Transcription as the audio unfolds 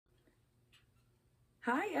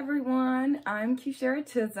Hi everyone, I'm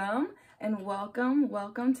Kicherra-Chisolm and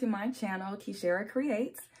welcome to my channel, Kicherra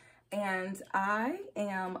Creates. And I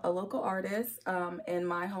am a local artist in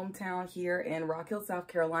my hometown here in Rock Hill, South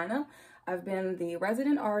Carolina. I've been the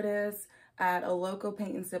resident artist at a local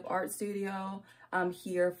paint and sip art studio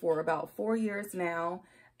here for about 4 years now.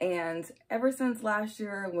 And ever since last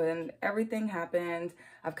year when everything happened,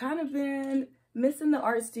 I've kind of been missing the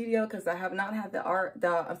art studio because I have not had the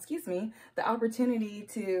opportunity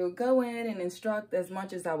to go in and instruct as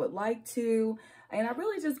much as I would like to. And I've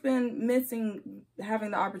really just been missing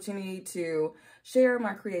having the opportunity to share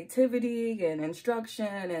my creativity and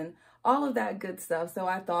instruction and all of that good stuff. So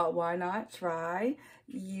I thought, why not try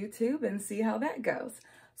YouTube and see how that goes?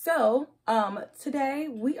 So today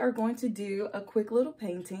we are going to do a quick little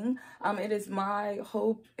painting. It is my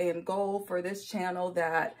hope and goal for this channel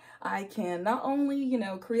that I can not only,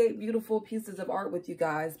 create beautiful pieces of art with you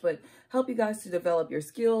guys, but help you guys to develop your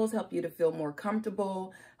skills, help you to feel more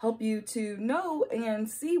comfortable, help you to know and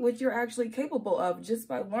see what you're actually capable of just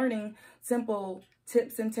by learning simple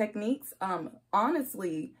tips and techniques.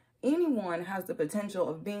 Honestly, anyone has the potential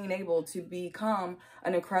of being able to become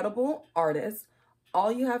an incredible artist. All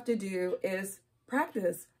you have to do is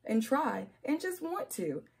practice and try and just want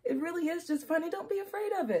to. It really is just funny. Don't be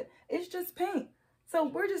afraid of it. It's just paint. So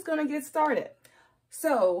we're just going to get started.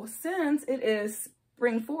 So since it is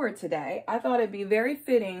spring forward today, I thought it'd be very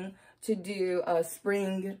fitting to do a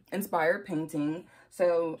spring inspired painting.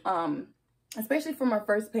 So especially for my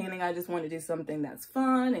first painting, I just want to do something that's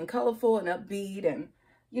fun and colorful and upbeat and,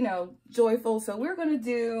 joyful. So we're going to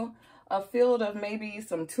do a field of maybe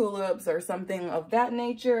some tulips or something of that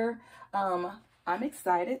nature. I'm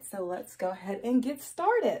excited, so let's go ahead and get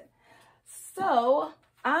started. So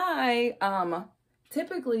I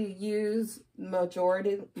typically use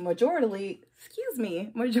majority of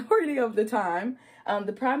the time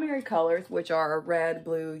the primary colors, which are red,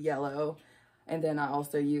 blue, yellow, and then I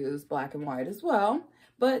also use black and white as well.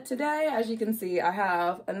 But today, as you can see, I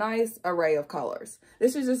have a nice array of colors.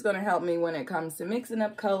 This is just going to help me when it comes to mixing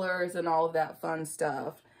up colors and all of that fun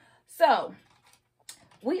stuff. So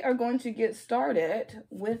we are going to get started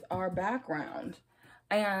with our background.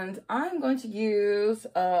 And I'm going to use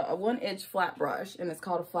a 1-inch flat brush, and it's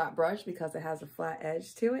called a flat brush because it has a flat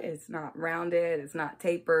edge to it. It's not rounded, it's not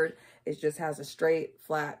tapered, it just has a straight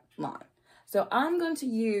flat line. So I'm going to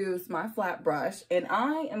use my flat brush and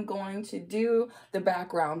I am going to do the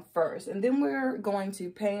background first. And then we're going to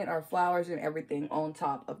paint our flowers and everything on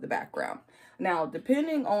top of the background. Now,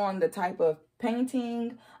 depending on the type of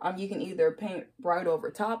painting, you can either paint right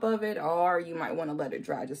over top of it or you might want to let it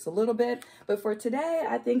dry just a little bit. But for today,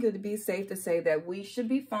 I think it would be safe to say that we should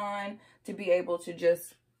be fine to be able to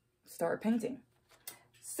just start painting.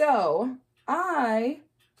 So I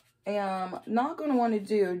am not going to want to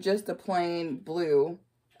do just a plain blue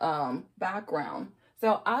background.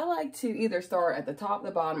 So I like to either start at the top,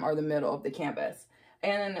 the bottom, or the middle of the canvas.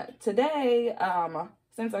 And today,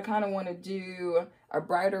 since I kind of want to do a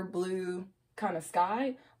brighter blue kind of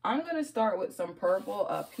sky, I'm going to start with some purple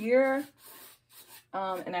up here.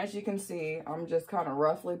 And as you can see, I'm just kind of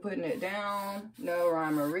roughly putting it down. No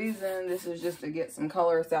rhyme or reason. This is just to get some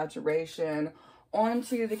color saturation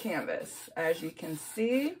onto the canvas, as you can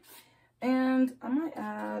see. And I might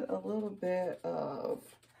add a little bit of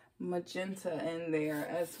magenta in there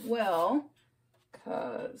as well,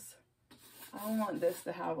 because I want this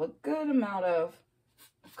to have a good amount of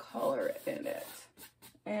color in it.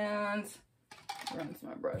 And rinse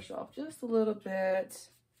my brush off just a little bit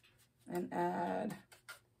and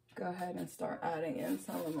go ahead and start adding in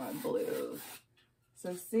some of my blues.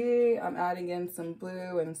 So see, I'm adding in some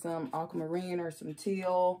blue and some aquamarine or some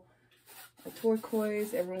teal, a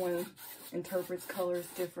turquoise. Everyone interprets colors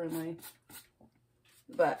differently.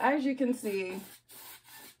 But as you can see,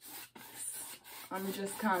 I'm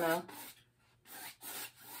just kind of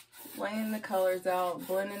laying the colors out,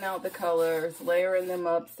 blending out the colors, layering them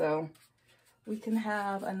up so we can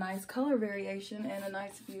have a nice color variation and a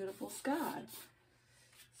nice beautiful sky.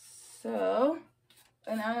 So,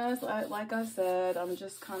 and like I said, I'm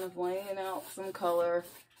just kind of laying out some color.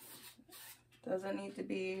 Doesn't need to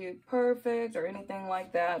be perfect or anything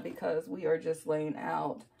like that because we are just laying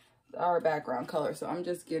out our background color. So I'm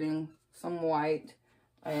just getting some white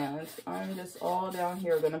and I'm just all down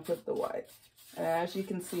here going to put the white. And as you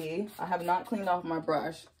can see, I have not cleaned off my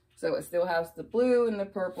brush. So it still has the blue and the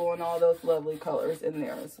purple and all those lovely colors in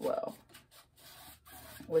there as well,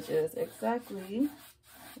 which is exactly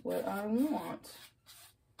what I want.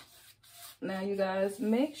 Now you guys,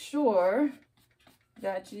 make sure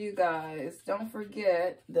that you guys don't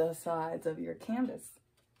forget the sides of your canvas.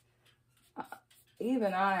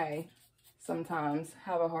 even I sometimes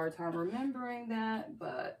have a hard time remembering that,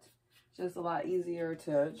 but it's just a lot easier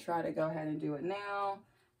to try to go ahead and do it now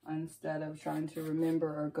instead of trying to remember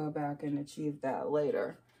or go back and achieve that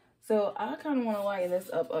later. So I kind of want to lighten this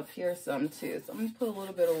up here some too. So I'm going to put a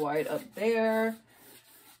little bit of white up there.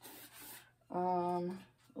 A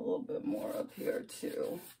little bit more up here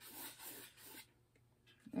too.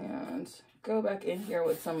 And go back in here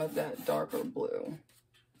with some of that darker blue.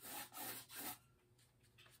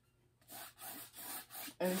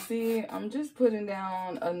 And see, I'm just putting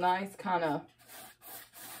down a nice kind of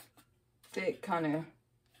thick kind of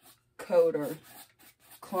coat or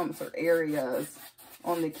clumps or areas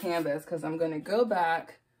on the canvas, because I'm going to go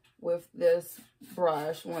back with this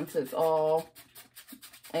brush once it's all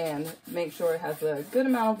and make sure it has a good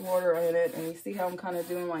amount of water in it. And you see how I'm kind of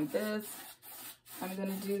doing like this? I'm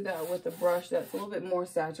going to do that with a brush that's a little bit more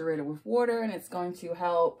saturated with water, and it's going to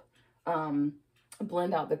help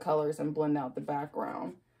blend out the colors and blend out the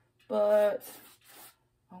background. But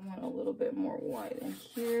I want a little bit more white in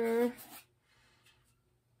here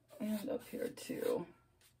and up here too.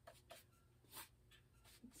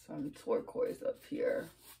 Some turquoise up here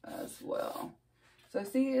as well. So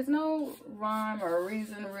see, it's no rhyme or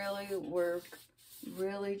reason really. We're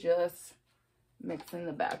really just mixing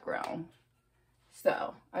the background.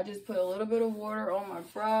 So I just put a little bit of water on my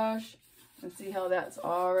brush and see how that's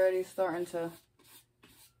already starting to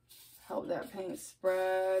help that paint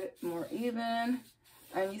spread more even.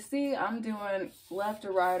 And you see I'm doing left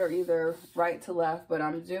to right or either right to left, but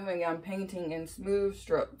I'm painting in smooth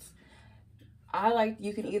strokes.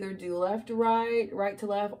 You can either do left to right, right to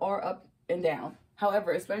left, or up and down.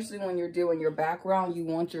 However, especially when you're doing your background, you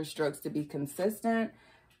want your strokes to be consistent.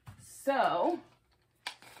 So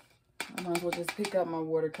I might as well just pick up my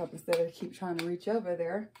water cup instead of keep trying to reach over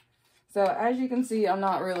there. So as you can see, I'm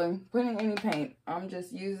not really putting any paint. I'm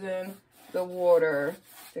just using the water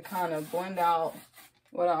to kind of blend out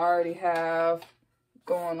what I already have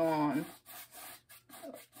going on.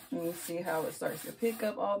 And you see how it starts to pick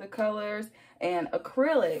up all the colors. And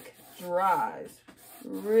acrylic dries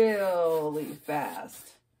really fast.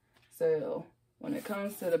 So when it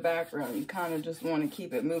comes to the background, you kind of just want to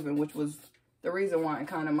keep it moving, which was the reason why it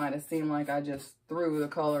kind of might have seemed like I just threw the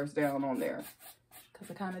colors down on there.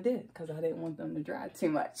 Because I kind of did, because I didn't want them to dry too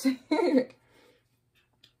much.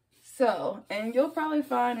 So, and you'll probably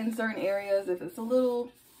find in certain areas if it's a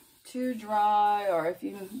little too dry, or if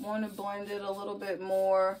you want to blend it a little bit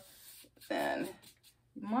more, then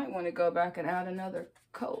you might want to go back and add another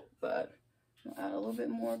coat. But I'll add a little bit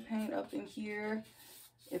more paint up in here.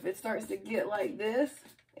 If it starts to get like this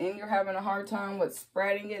and you're having a hard time with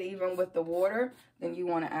spreading it even with the water, then you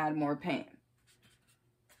want to add more paint.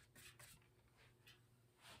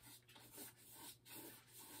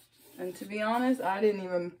 And to be honest, I didn't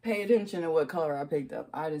even pay attention to what color I picked up.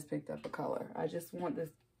 I just picked up a color. I just want this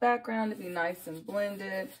background to be nice and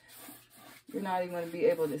blended. You're not even going to be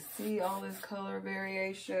able to see all this color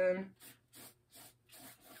variation.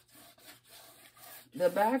 The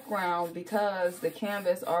background, because the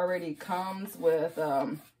canvas already comes with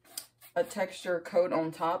a texture coat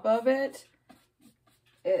on top of it,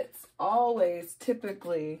 it's always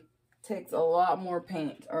typically takes a lot more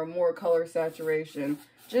paint or more color saturation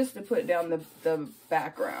just to put down the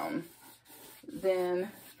background than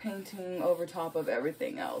painting over top of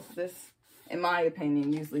everything else. This, in my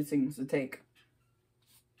opinion, usually seems to take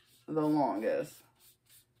the longest.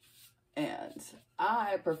 And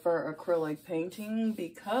I prefer acrylic painting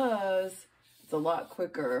because it's a lot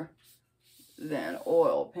quicker than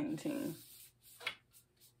oil painting.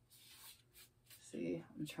 See,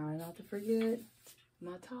 I'm trying not to forget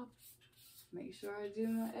my top. Make sure I do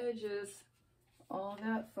my edges, all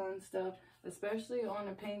that fun stuff, especially on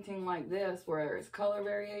a painting like this where there's color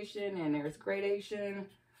variation and there's gradation.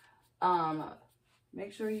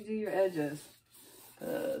 Make sure you do your edges,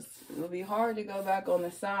 because it'll be hard to go back on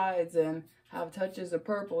the sides and have touches of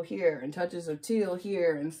purple here and touches of teal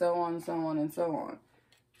here and so on, so on, and so on.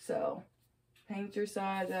 So paint your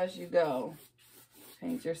sides as you go.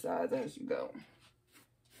 Paint your sides as you go.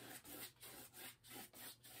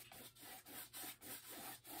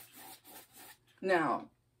 Now,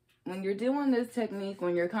 when you're doing this technique,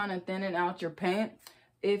 when you're kind of thinning out your paint,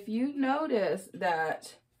 if you notice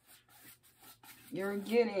that you're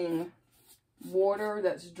getting water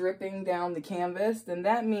that's dripping down the canvas, then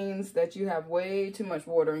that means that you have way too much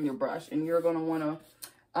water in your brush, and you're going to want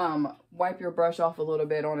to wipe your brush off a little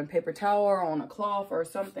bit on a paper towel or on a cloth or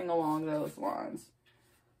something along those lines.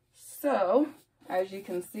 So, as you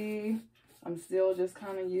can see, I'm still just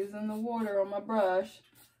kind of using the water on my brush.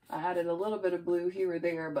 I added a little bit of blue here or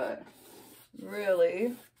there, but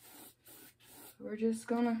really, we're just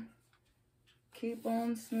gonna keep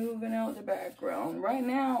on smoothing out the background. Right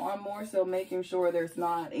now, I'm more so making sure there's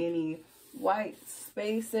not any white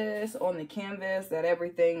spaces on the canvas, that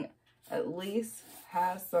everything at least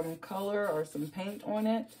has some color or some paint on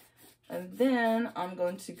it. And then I'm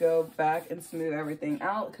going to go back and smooth everything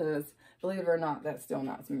out because, believe it or not, that's still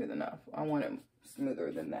not smooth enough. I want it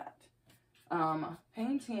smoother than that.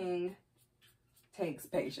 Painting takes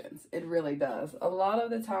patience. It really does. A lot of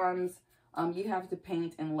the times, you have to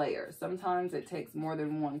paint in layers. Sometimes it takes more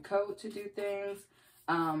than one coat to do things.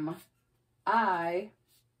 I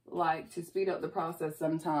like to speed up the process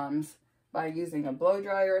sometimes by using a blow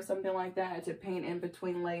dryer or something like that to paint in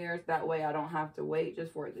between layers. That way I don't have to wait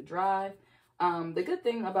just for it to dry. The good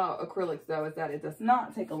thing about acrylics though is that it does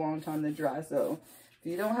not take a long time to dry. So if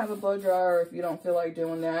you don't have a blow dryer, or if you don't feel like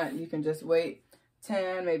doing that, you can just wait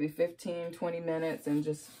 10, maybe 15, 20 minutes and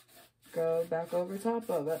just go back over top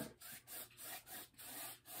of it.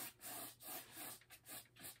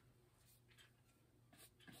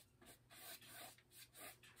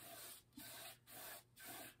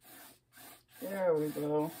 There we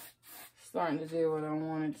go. Starting to do what I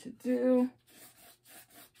wanted to do.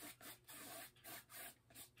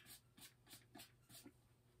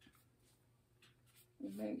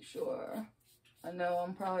 Make sure. I know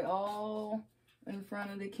I'm probably all in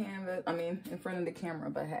front of the canvas. I mean, in front of the camera,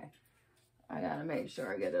 but hey, I gotta make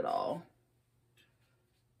sure I get it all.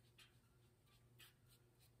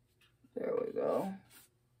 There we go.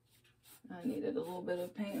 I needed a little bit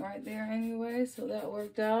of paint right there anyway, so that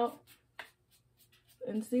worked out.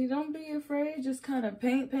 And see, don't be afraid, just kind of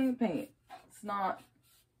paint, paint, paint. It's not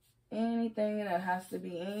anything that has to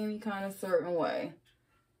be any kind of certain way.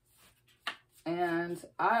 And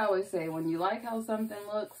I always say, when you like how something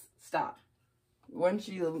looks, stop. Once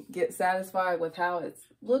you get satisfied with how it's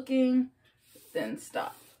looking, then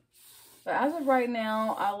stop. But as of right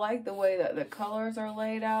now, I like the way that the colors are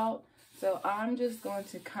laid out. So I'm just going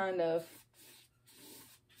to kind of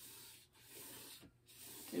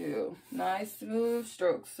do nice smooth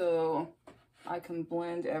strokes so I can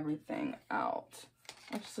blend everything out.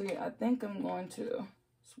 Actually, I think I'm going to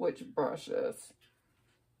switch brushes.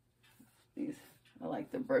 I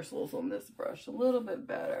like the bristles on this brush a little bit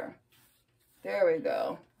better. There we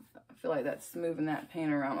go. I feel like that's smoothing that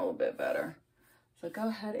paint around a little bit better. So go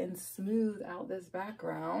ahead and smooth out this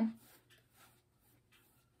background.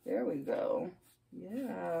 There we go.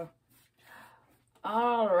 Yeah.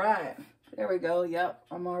 All right. There we go. Yep.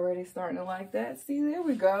 I'm already starting to like that. See, there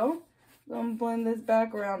we go. I'm going to blend this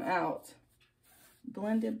background out.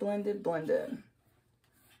 Blend it, blend it, blend it.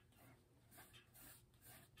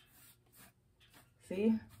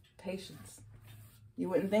 See? Patience. You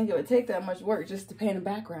wouldn't think it would take that much work just to paint a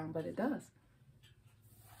background, but it does.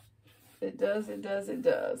 It does, it does, it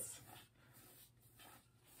does.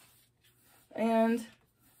 And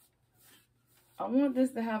I want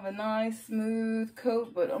this to have a nice smooth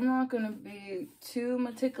coat, but I'm not going to be too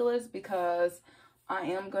meticulous because I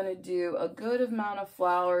am going to do a good amount of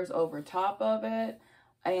flowers over top of it.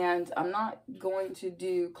 And I'm not going to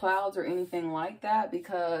do clouds or anything like that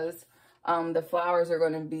because the flowers are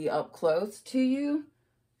going to be up close to you.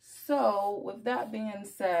 So with that being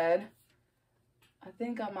said, I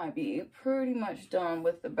think I might be pretty much done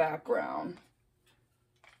with the background.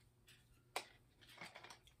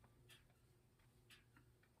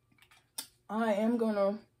 I am going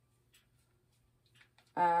to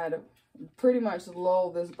add, pretty much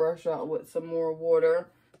lull this brush out with some more water.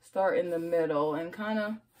 Start in the middle and kind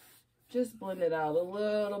of just blend it out a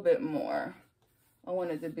little bit more. I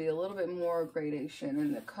want it to be a little bit more gradation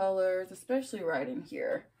in the colors, especially right in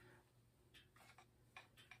here.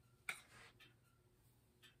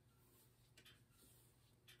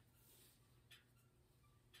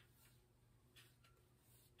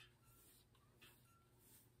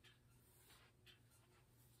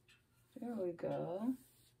 There we go.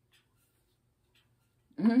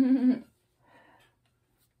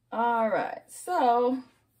 All right, so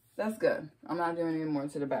that's good. I'm not doing any more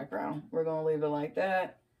to the background. We're gonna leave it like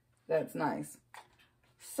that. That's nice.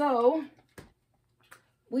 So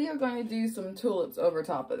we are going to do some tulips over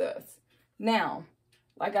top of this. Now,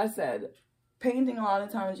 like I said, painting a lot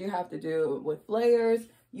of times you have to do it with layers.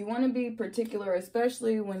 You want to be particular,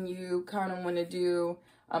 especially when you kind of want to do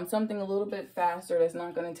something a little bit faster that's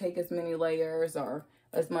not going to take as many layers or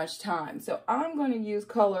as much time. So I'm going to use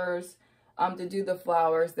colors to do the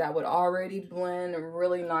flowers that would already blend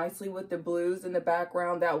really nicely with the blues in the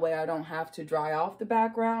background. That way I don't have to dry off the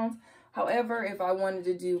background. However, if I wanted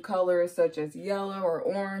to do colors such as yellow or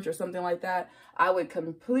orange or something like that, I would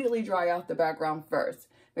completely dry off the background first.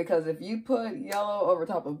 because if you put yellow over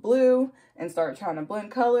top of blue and start trying to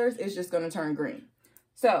blend colors, it's just going to turn green.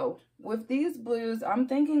 So with these blues, I'm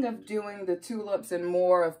thinking of doing the tulips in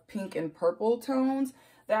more of pink and purple tones.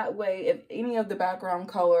 That way, if any of the background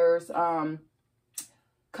colors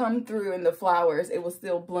come through in the flowers, it will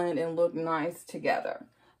still blend and look nice together.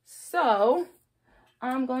 So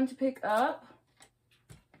I'm going to pick up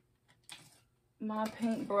my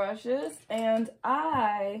paint brushes, and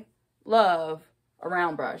I love a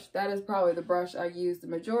round brush. That is probably the brush I use the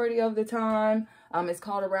majority of the time. It's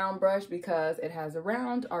called a round brush because it has a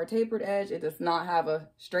round or tapered edge. It does not have a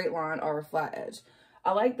straight line or a flat edge.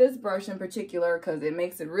 I like this brush in particular because it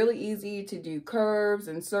makes it really easy to do curves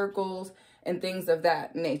and circles and things of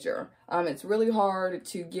that nature. It's really hard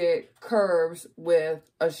to get curves with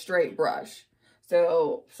a straight brush.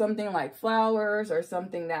 So something like flowers or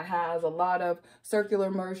something that has a lot of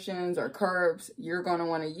circular motions or curves, you're going to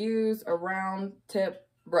want to use a round tip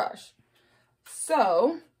brush.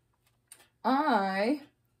 So I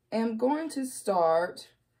am going to start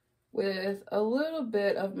with a little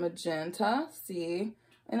bit of magenta, see,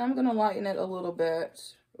 and I'm going to lighten it a little bit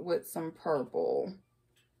with some purple.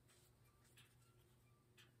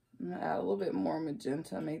 I'm going to add a little bit more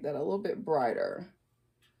magenta, make that a little bit brighter.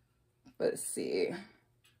 Let's see,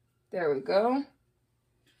 there we go.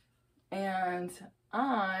 And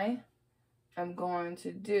I am going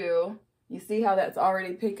to do, you see how that's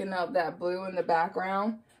already picking up that blue in the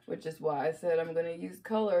background, which is why I said I'm going to use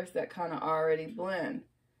colors that kind of already blend.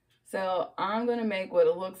 So I'm going to make what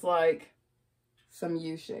it looks like some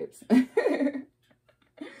U shapes.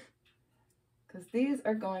 Because these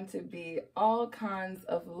are going to be all kinds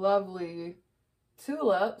of lovely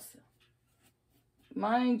tulips.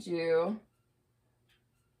 Mind you,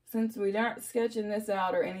 since we aren't sketching this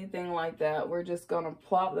out or anything like that, we're just going to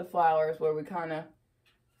plop the flowers where we kind of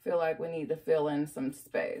feel like we need to fill in some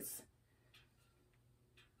space.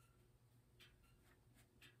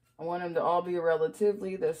 I want them to all be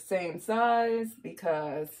relatively the same size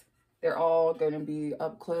because they're all going to be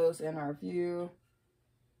up close in our view.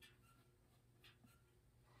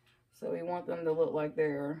 So we want them to look like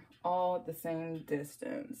they're all at the same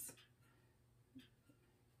distance.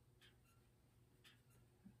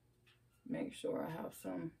 Make sure I have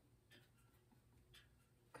some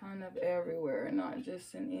kind of everywhere, not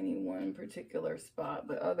just in any one particular spot,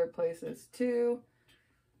 but other places too.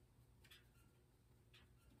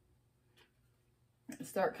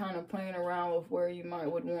 Start kind of playing around with where you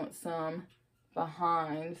would want some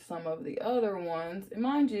behind some of the other ones. And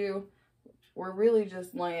mind you, we're really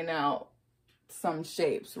just laying out some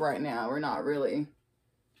shapes right now. We're not really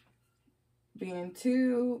being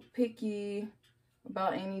too picky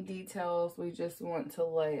about any details. We just want to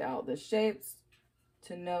lay out the shapes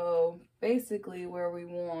to know basically where we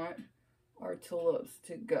want our tulips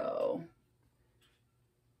to go.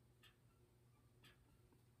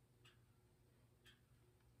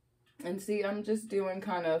 And see, I'm just doing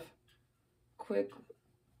kind of quick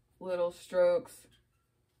little strokes.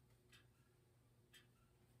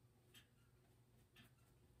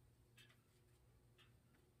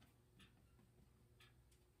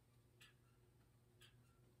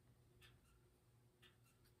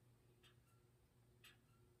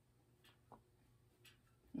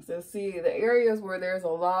 So see, the areas where there's a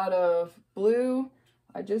lot of blue,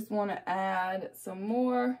 I just want to add some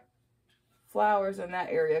more flowers in that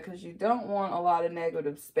area because you don't want a lot of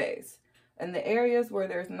negative space. And the areas where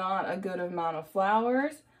there's not a good amount of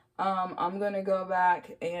flowers, I'm going to go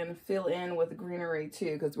back and fill in with greenery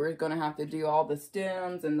too, because we're going to have to do all the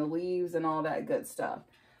stems and the leaves and all that good stuff.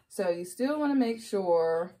 So you still want to make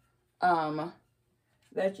sure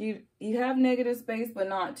that you have negative space, but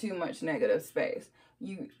not too much negative space.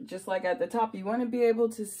 You just like at the top, you want to be able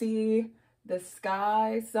to see the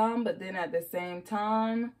sky some, but then at the same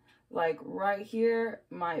time, like right here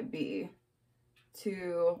might be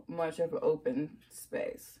too much of an open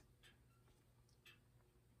space.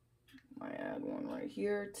 Might add one right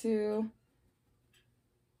here too.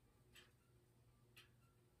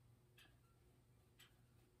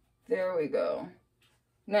 There we go.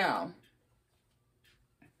 Now,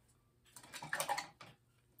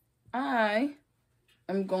 I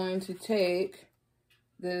am going to take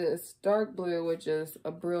this dark blue, which is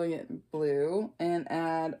a brilliant blue, and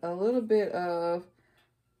add a little bit of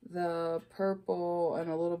the purple and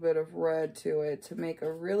a little bit of red to it to make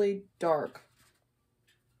a really dark,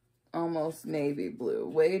 almost navy blue,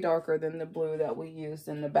 way darker than the blue that we used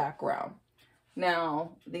in the background.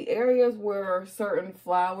 Now, the areas where certain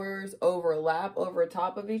flowers overlap over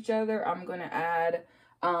top of each other, I'm going to add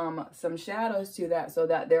some shadows to that so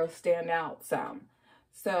that they'll stand out some.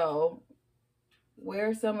 So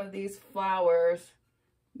where some of these flowers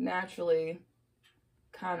naturally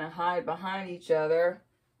kind of hide behind each other,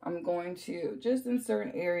 I'm going to, just in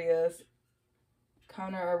certain areas,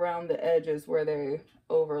 kind of around the edges where they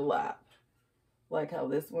overlap. Like how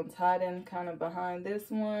this one's hiding kind of behind this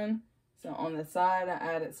one. So on the side, I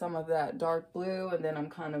added some of that dark blue, and then I'm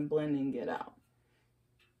kind of blending it out.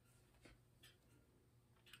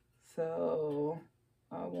 So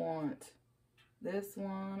I want this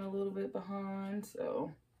one a little bit behind,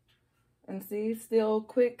 so, and see, still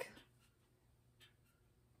quick,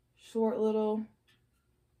 short little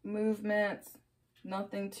movements,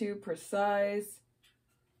 nothing too precise,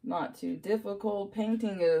 not too difficult.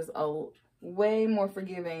 Painting is way more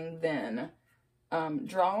forgiving than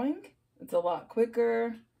drawing. It's a lot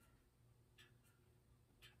quicker,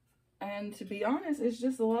 and to be honest, it's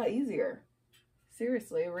just a lot easier.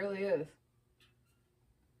 Seriously, it really is.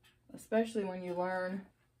 Especially when you learn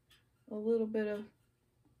a little bit of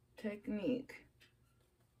technique.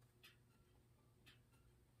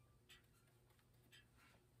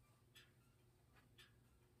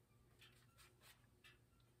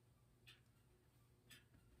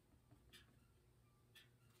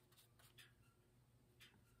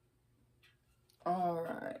 All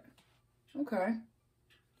right. Okay.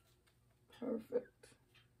 Perfect.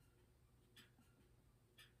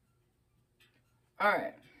 All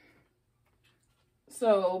right.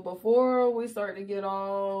 So before we start to get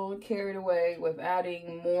all carried away with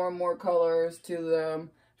adding more and more colors to the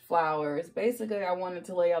flowers, basically I wanted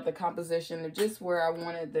to lay out the composition of just where I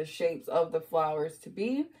wanted the shapes of the flowers to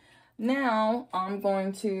be. Now I'm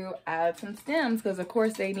going to add some stems because of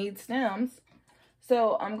course they need stems.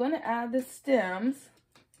 So I'm going to add the stems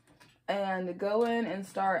and go in and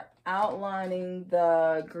start outlining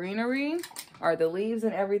the greenery or the leaves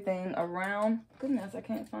and everything around. Goodness, I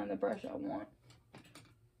can't find the brush I want.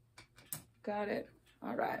 Got it.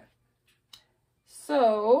 All right.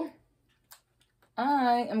 So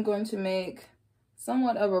I am going to make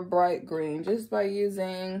somewhat of a bright green just by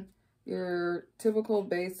using your typical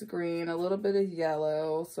base green, a little bit of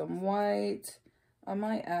yellow, some white. I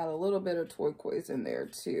might add a little bit of turquoise in there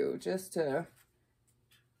too, just to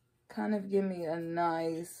kind of give me a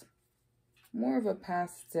nice, more of a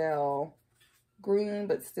pastel green,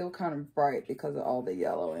 but still kind of bright because of all the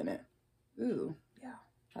yellow in it. Ooh, yeah,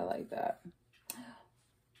 I like that.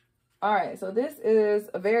 All right, so this is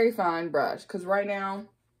a very fine brush because right now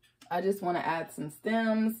I just want to add some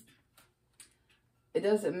stems. It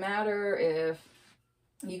doesn't matter if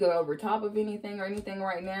you go over top of anything or anything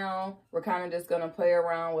right now. We're kind of just going to play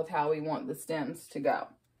around with how we want the stems to go.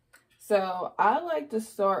 So I like to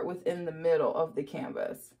start within the middle of the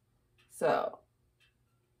canvas. So,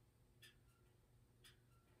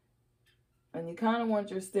 and you kind of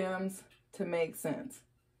want your stems to make sense.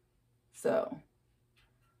 So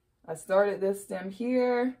I started this stem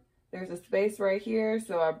here. There's a space right here,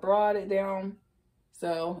 so I brought it down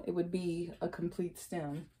so it would be a complete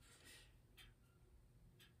stem.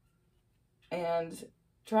 And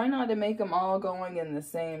try not to make them all going in the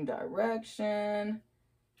same direction.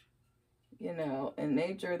 You know, in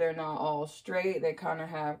nature, they're not all straight. They kind of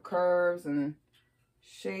have curves and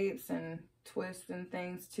shapes and twists and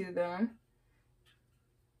things to them.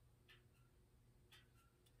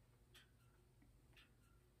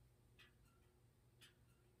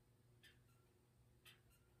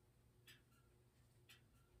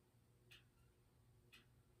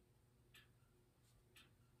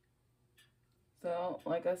 So,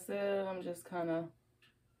 like I said, I'm just kind of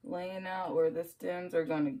laying out where the stems are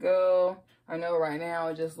going to go. I know right now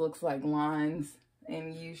it just looks like lines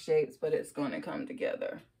and U shapes, but it's going to come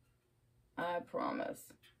together. I promise.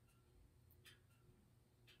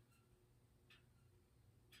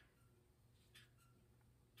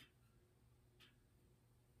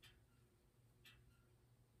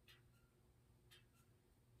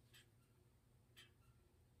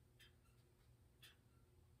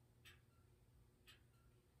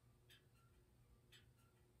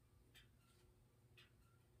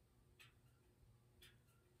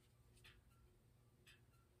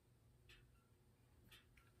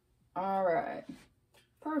 All right,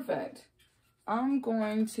 perfect. I'm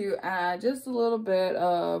going to add just a little bit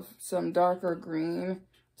of some darker green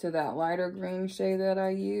to that lighter green shade that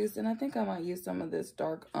I used. And I think I might use some of this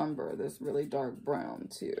dark umber, this really dark brown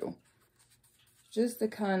too. Just to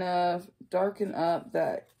kind of darken up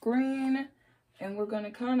that green. And we're going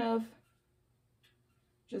to kind of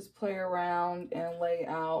just play around and lay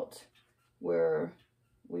out where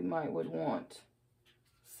we would want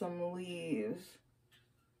some leaves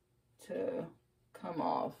to come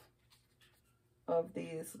off of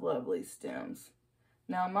these lovely stems.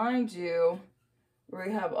 Now, mind you,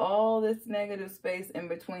 We have all this negative space in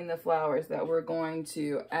between the flowers that we're going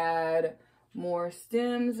to add more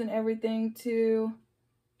stems and everything to.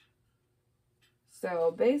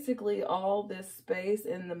 So basically all this space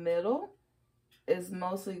in the middle is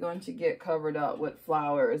mostly going to get covered up with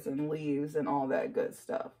flowers and leaves and all that good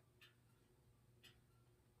stuff.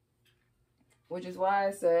 Which is why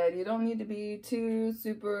I said you don't need to be too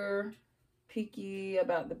super picky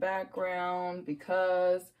about the background,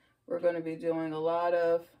 because we're going to be doing a lot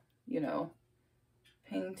of, you know,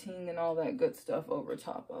 painting and all that good stuff over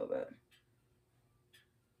top of it.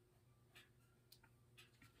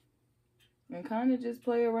 And kind of just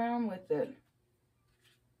play around with it.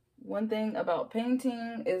 One thing about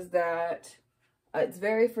painting is that it's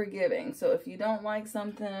very forgiving. So if you don't like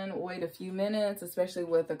something, wait a few minutes, especially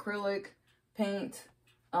with acrylic paint.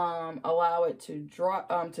 Allow it to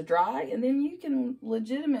dry, and then you can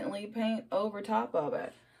legitimately paint over top of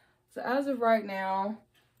it. So as of right now,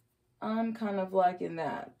 I'm kind of liking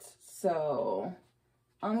that. So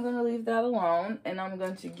I'm going to leave that alone, and I'm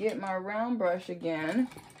going to get my round brush again,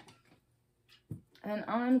 and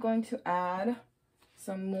I'm going to add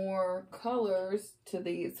some more colors to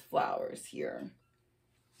these flowers here.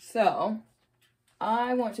 So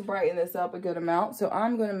I want to brighten this up a good amount, so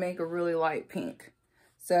I'm going to make a really light pink.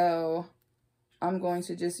 So I'm going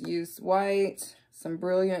to just use white, some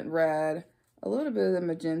brilliant red, a little bit of the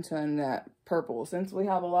magenta, and that purple. Since we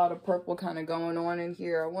have a lot of purple kind of going on in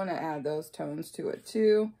here, I want to add those tones to it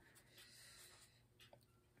too.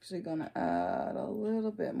 Actually gonna add a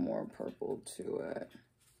little bit more purple to it.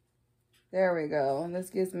 There we go. And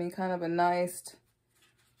this gives me kind of a nice,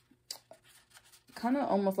 kind of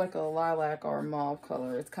almost like a lilac or a mauve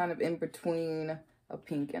color. It's kind of in between a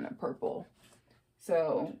pink and a purple.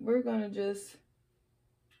 So we're gonna just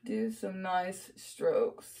do some nice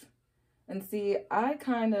strokes. And see, I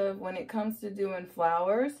kind of, when it comes to doing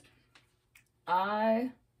flowers,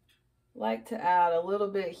 I like to add a little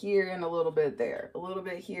bit here and a little bit there, a little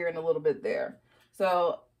bit here and a little bit there.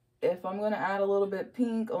 So if I'm going to add a little bit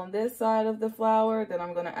pink on this side of the flower, then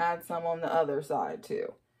I'm going to add some on the other side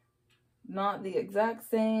too. Not the exact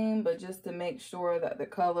same, but just to make sure that the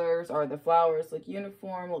colors or the flowers look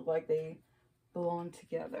uniform, look like they belong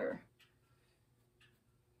together.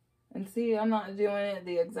 And see, I'm not doing it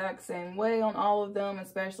the exact same way on all of them,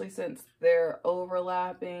 especially since they're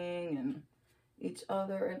overlapping and each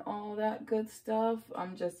other and all that good stuff.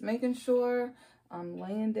 I'm just making sure I'm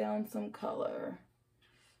laying down some color.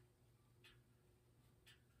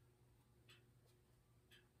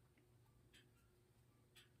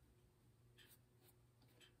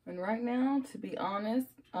 And right now, to be honest,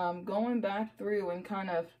 I'm going back through and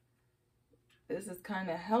this is kind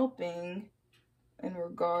of helping in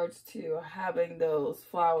regards to having those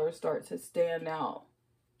flowers start to stand out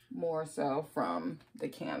more so from the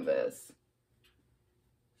canvas.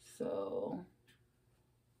 So,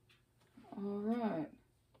 all right.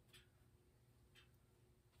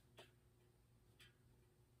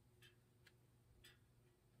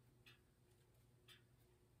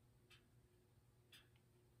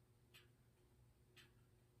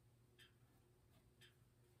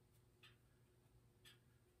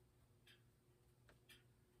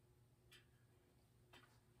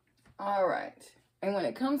 All right, and when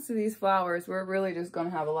it comes to these flowers, we're really just gonna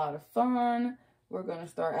have a lot of fun. We're gonna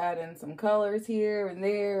start adding some colors here and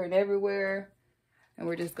there and everywhere. And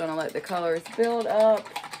we're just gonna let the colors build up.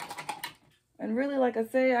 And really, like I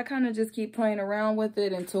say, I kind of just keep playing around with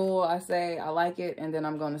it until I say I like it, and then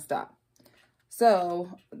I'm gonna stop. So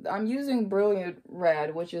I'm using Brilliant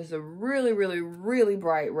Red, which is a really, really, really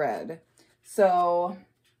bright red. So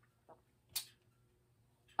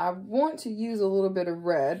I want to use a little bit of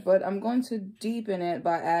red, but I'm going to deepen it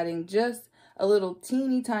by adding just a little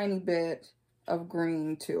teeny tiny bit of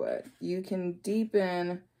green to it. You can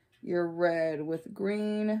deepen your red with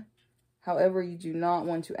green. However, you do not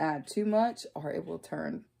want to add too much or it will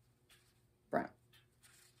turn brown.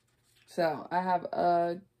 So I have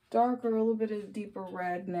a darker, a little bit of deeper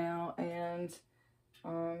red now, and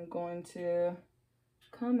I'm going to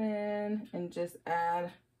come in and just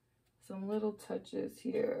add some little touches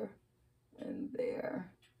here and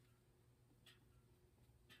there.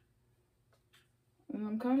 And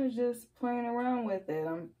I'm kind of just playing around with it.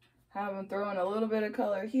 I'm throwing a little bit of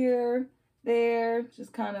color here, there,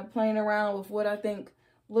 just kind of playing around with what I think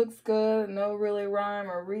looks good. No really rhyme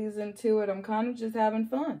or reason to it. I'm kind of just having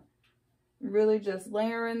fun. Really just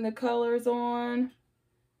layering the colors on,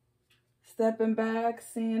 stepping back,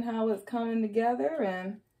 seeing how it's coming together,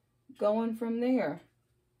 and going from there.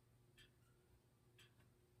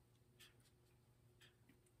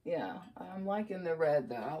 Yeah, I'm liking the red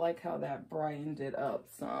though. I like how that brightened it up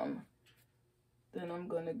some. Then I'm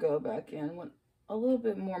going to go back in with a little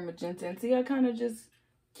bit more magenta. And see, I kind of just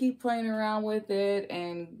keep playing around with it.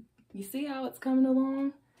 And you see how it's coming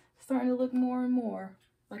along? It's starting to look more and more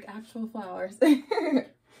like actual flowers.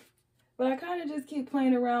 But I kind of just keep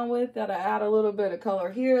playing around with that. I add a little bit of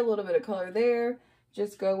color here, a little bit of color there.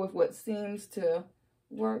 Just go with what seems to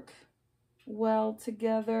work well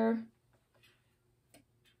together.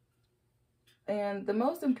 And the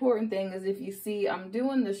most important thing is, if you see, I'm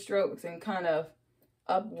doing the strokes in kind of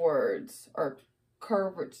upwards or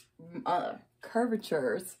curvatures.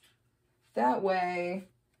 That way,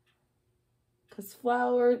 because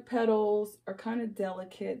flower petals are kind of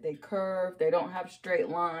delicate, they curve, they don't have straight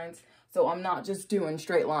lines. So I'm not just doing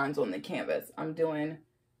straight lines on the canvas, I'm doing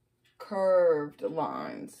curved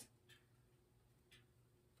lines.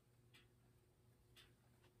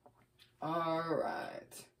 All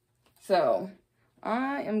right, so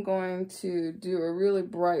I am going to do a really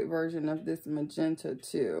bright version of this magenta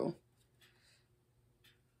too.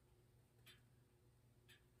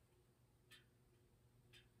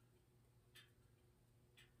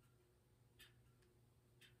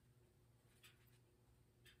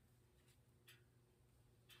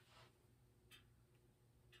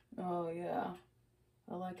 Oh yeah,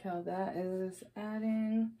 I like how that is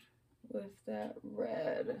adding with that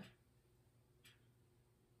red.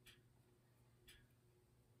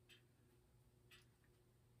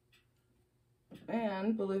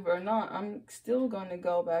 And believe it or not, I'm still going to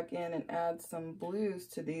go back in and add some blues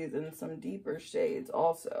to these and some deeper shades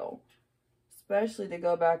also. Especially to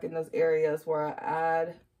go back in those areas where I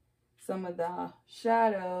add some of the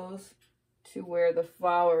shadows to where the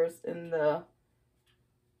flowers in the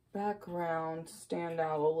background stand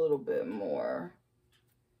out a little bit more.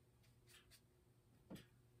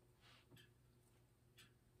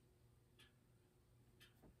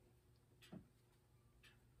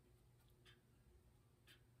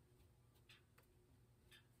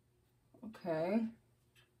 Okay.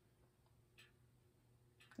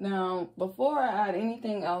 Now, before I add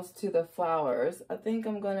anything else to the flowers, I think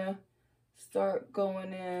I'm gonna start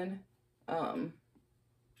going in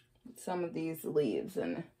some of these leaves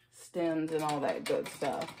and stems and all that good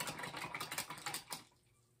stuff.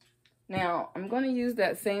 Now, I'm gonna use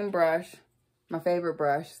that same brush, my favorite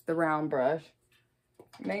brush, the round brush.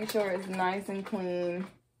 Make sure it's nice and clean.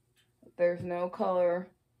 There's no color,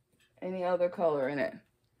 any other color in it.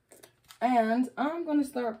 And I'm going to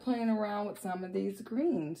start playing around with some of these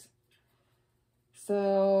greens.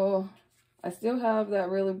 So I still have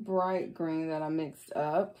that really bright green that I mixed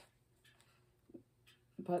up.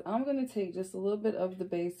 But I'm going to take just a little bit of the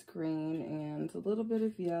base green and a little bit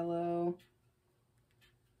of yellow.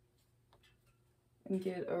 And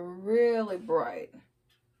get a really bright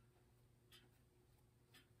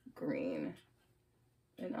green.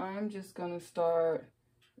 And I'm just going to start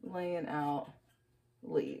laying out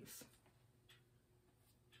leaves.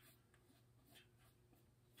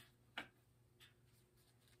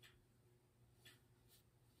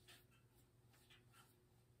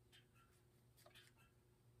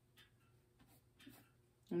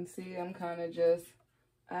 And see, I'm kind of just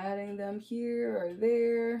adding them here or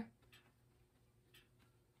there.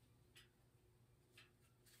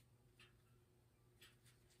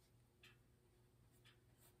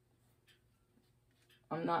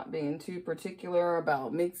 I'm not being too particular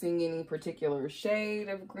about mixing any particular shade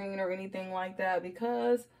of green or anything like that,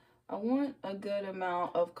 because I want a good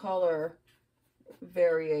amount of color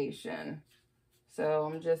variation. So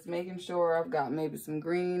I'm just making sure I've got maybe some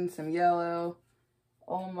green, some yellow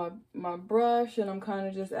on my brush, and I'm kind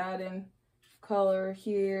of just adding color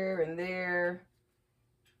here and there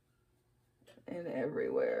and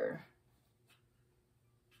everywhere.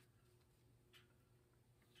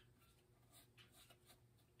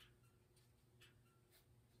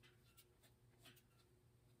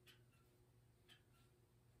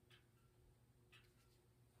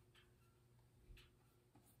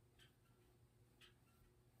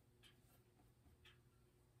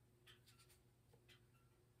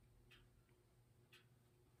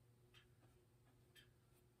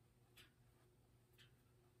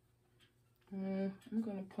 I'm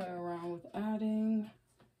going to play around with adding.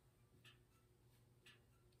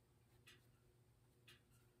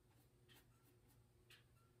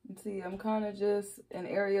 And see, I'm kind of just in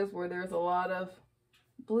areas where there's a lot of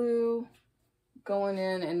blue, going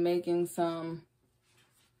in and making some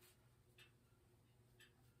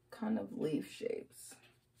kind of leaf shapes.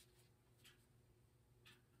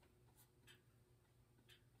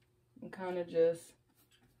 And kind of just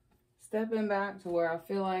stepping back to where I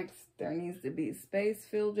feel like there needs to be space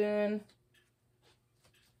filled in.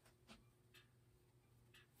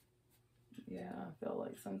 Yeah, I felt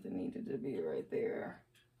like something needed to be right there.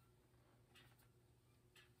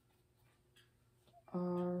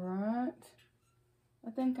 All right.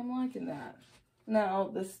 I think I'm liking that.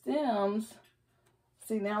 Now, the stems,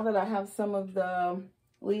 see, now that I have some of the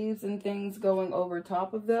leaves and things going over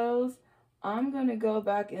top of those, I'm going to go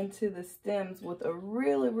back into the stems with a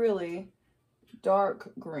really, really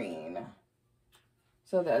dark green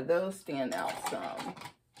so that those stand out some.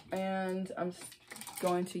 And I'm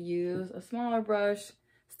going to use a smaller brush,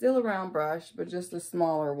 still a round brush, but just a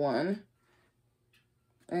smaller one.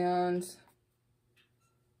 And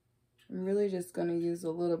I'm really just going to use a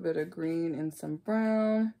little bit of green and some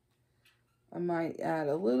brown. I might add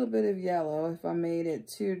a little bit of yellow if I made it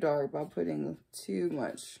too dark by putting too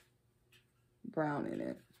much brown in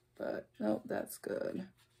it. But nope, that's good.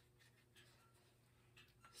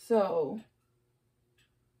 So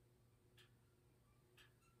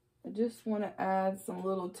I just want to add some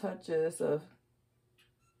little touches of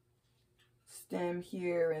stem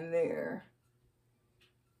here and there.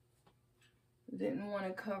 Didn't want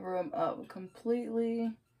to cover them up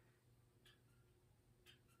completely.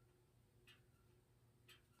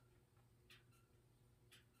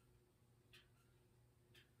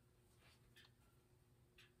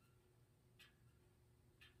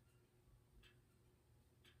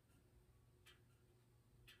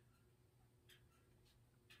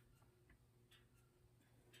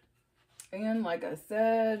 And like I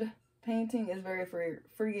said, painting is very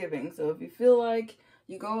forgiving. So if you feel like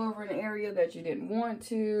you go over an area that you didn't want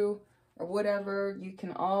to or whatever, you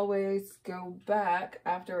can always go back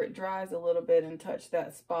after it dries a little bit and touch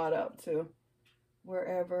that spot up to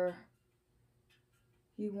wherever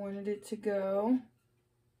you wanted it to go.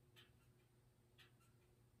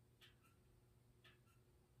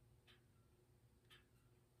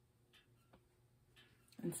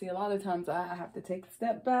 And see, a lot of times I have to take a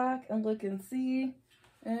step back and look and see.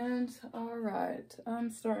 And all right,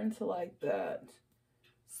 I'm starting to like that.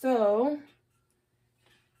 So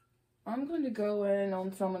I'm going to go in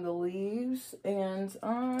on some of the leaves and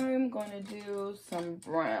I'm going to do some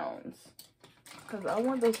browns because I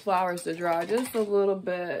want those flowers to dry just a little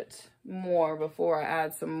bit more before I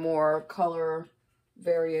add some more color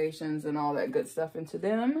variations and all that good stuff into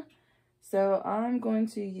them. So I'm going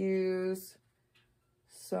to use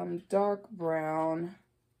some dark brown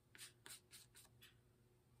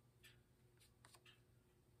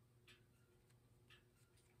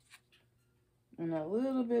and a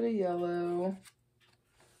little bit of yellow,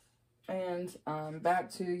 and I'm back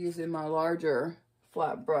to using my larger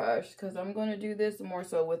flat brush because I'm going to do this more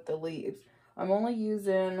so with the leaves. I'm only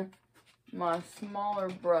using my smaller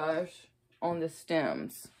brush on the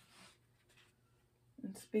stems.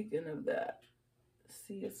 And speaking of that,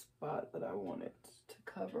 see a spot that I want it to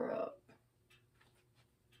cover up.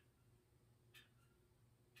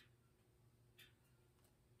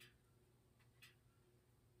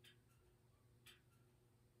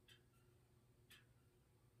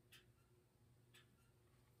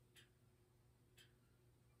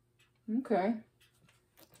 Okay.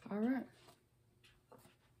 All right.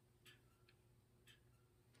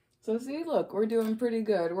 So see, look, we're doing pretty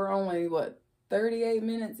good. We're only, what, 38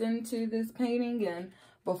 minutes into this painting, and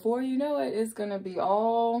before you know it, it's going to be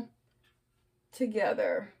all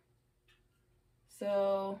together.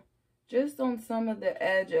 So just on some of the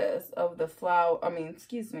edges of the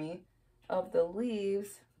of the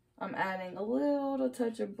leaves, I'm adding a little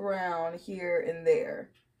touch of brown here and there.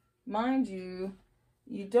 Mind you,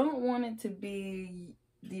 you don't want it to be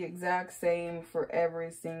the exact same for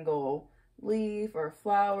every single leaf or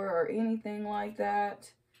flower or anything like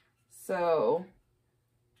that. So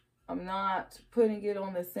I'm not putting it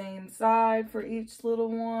on the same side for each little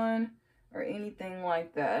one or anything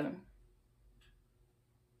like that.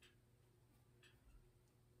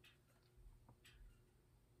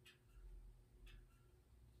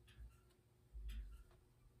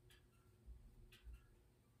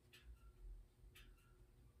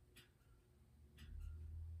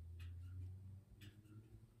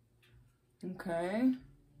 Okay.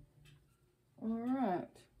 All right.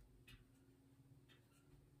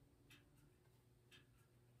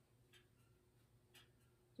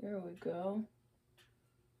 There we go.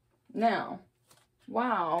 Now,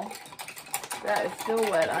 wow, that is still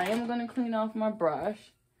wet. I am going to clean off my brush,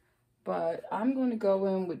 but I'm going to go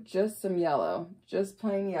in with just some yellow, just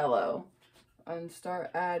plain yellow, and start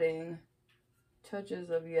adding touches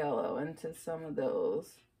of yellow into some of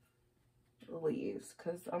those leaves,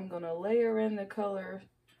 because I'm going to layer in the color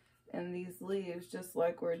in these leaves just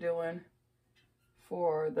like we're doing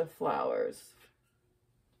for the flowers.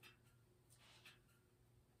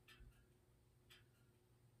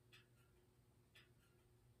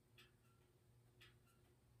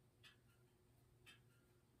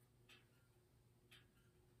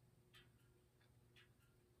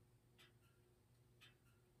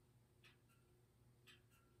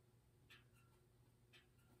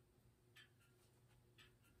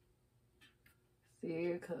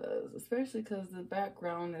 See, especially because the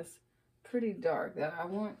background is pretty dark, that I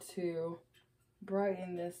want to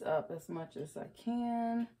brighten this up as much as I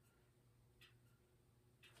can.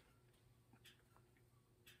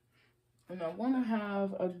 And I want to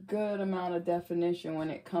have a good amount of definition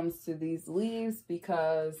when it comes to these leaves,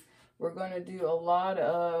 because we're going to do a lot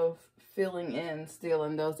of filling in still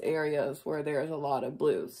in those areas where there's a lot of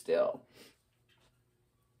blue still.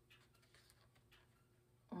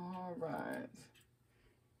 All right.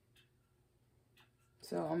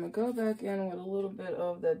 So I'm going to go back in with a little bit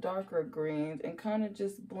of the darker greens and kind of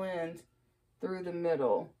just blend through the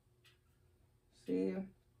middle. See?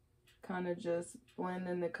 Kind of just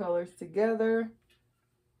blending the colors together.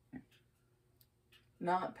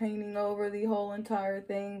 Not painting over the whole entire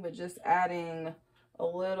thing, but just adding a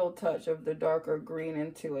little touch of the darker green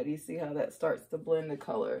into it. You see how that starts to blend the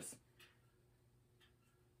colors.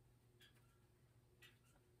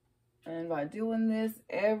 And by doing this,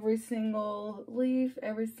 every single leaf,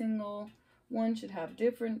 every single one should have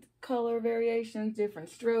different color variations, different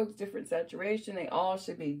strokes, different saturation. They all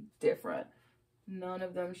should be different. None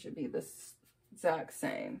of them should be the exact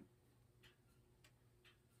same.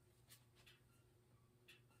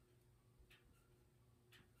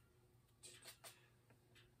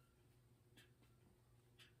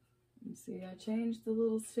 You see, I changed the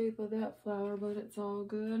little shape of that flower, but it's all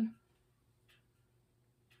good.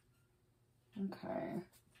 Okay.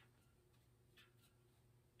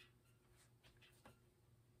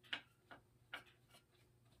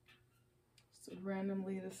 So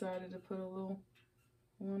randomly decided to put a little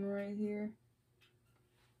one right here.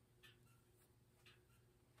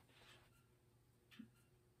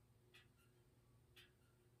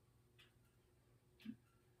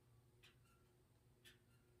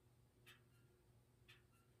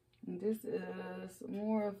 And this is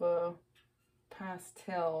more of a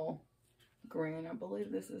pastel green. I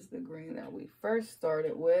believe this is the green that we first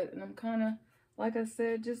started with, and I'm kind of, like I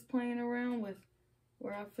said, just playing around with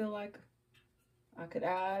where I feel like I could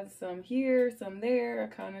add some here, some there.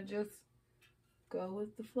 I kind of just go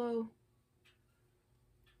with the flow.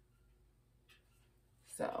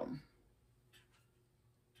 So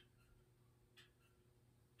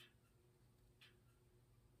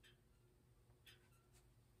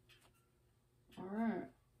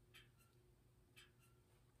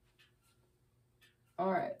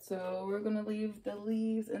all right, so we're gonna leave the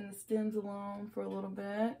leaves and the stems alone for a little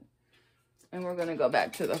bit, and we're gonna go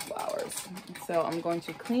back to the flowers. So I'm going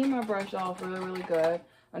to clean my brush off really good.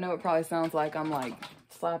 I know it probably sounds like I'm like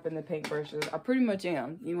slapping the paintbrushes. I pretty much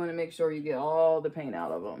am. You want to make sure you get all the paint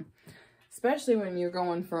out of them, especially when you're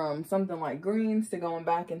going from something like greens to going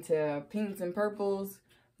back into pinks and purples.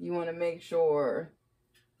 You want to make sure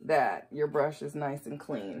that your brush is nice and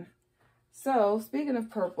clean. So speaking of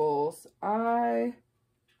purples, I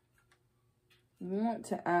want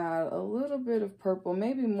to add a little bit of purple,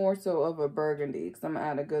 maybe more so of a burgundy, because I'm going to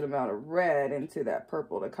add a good amount of red into that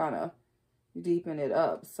purple to kind of deepen it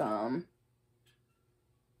up some.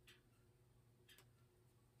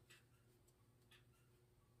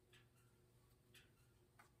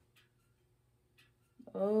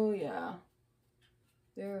 Oh yeah,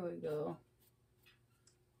 there we go.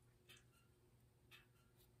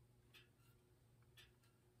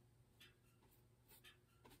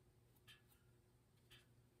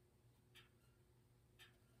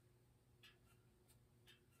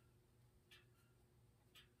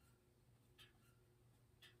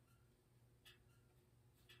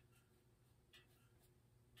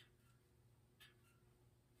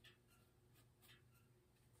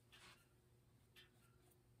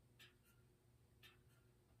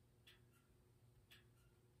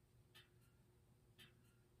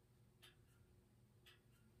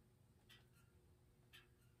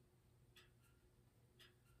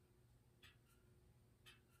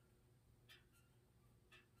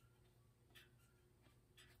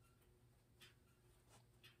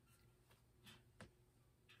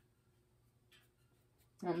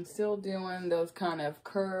 I'm still doing those kind of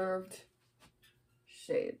curved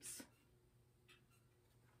shapes.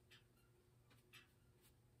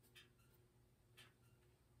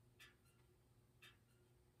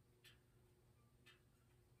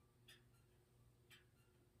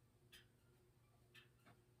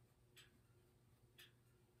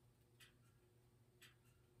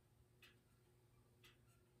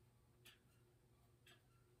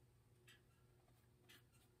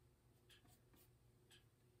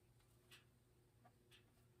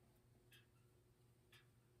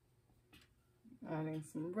 Adding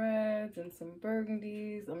some reds and some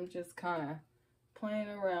burgundies. I'm just kind of playing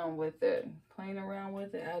around with it.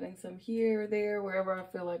 Adding some here or there, wherever I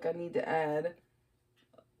feel like I need to add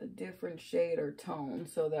a different shade or tone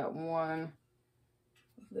so that one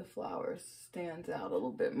of the flowers stands out a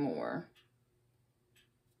little bit more.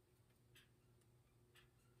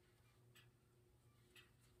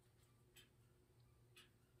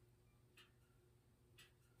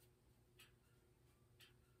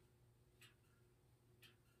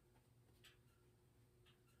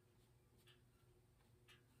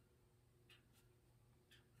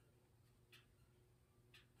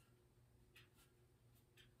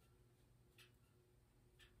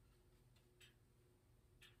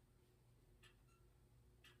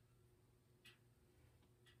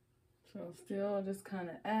 So still just kind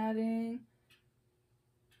of adding.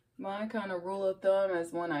 My kind of rule of thumb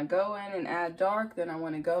is when I go in and add dark, then I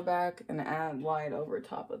want to go back and add light over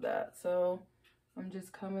top of that. So I'm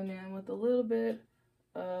just coming in with a little bit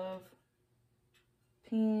of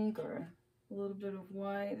pink or a little bit of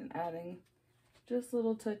white and adding just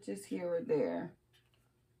little touches here or there.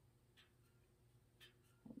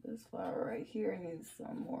 This flower right here needs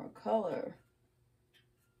some more color.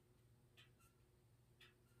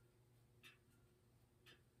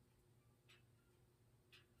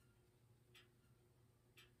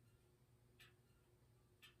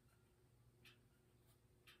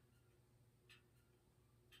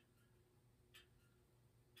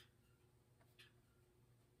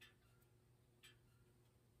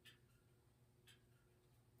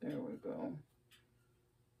 There we go.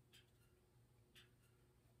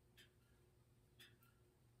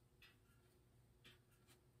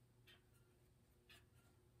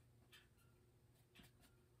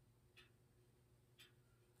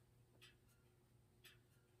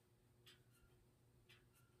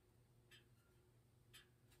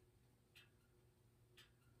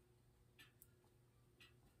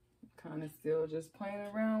 Kind of still just playing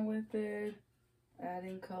around with it,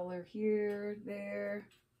 adding color here, there.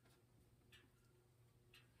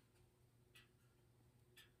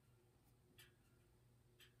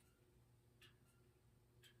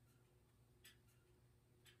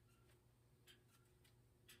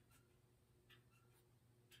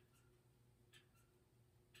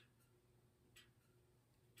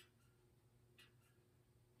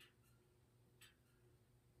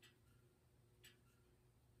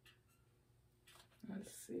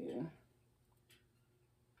 Let's see.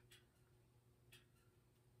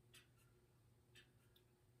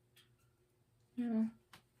 Yeah,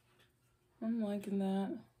 I'm liking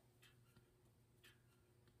that.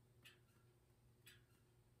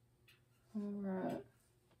 All right.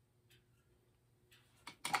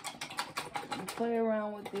 And play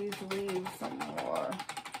around with these leaves some more.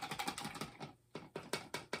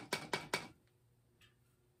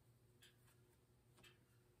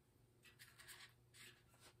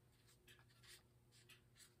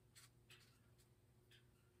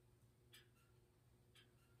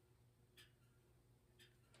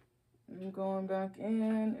 I'm going back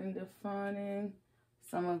in and defining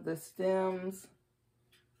some of the stems.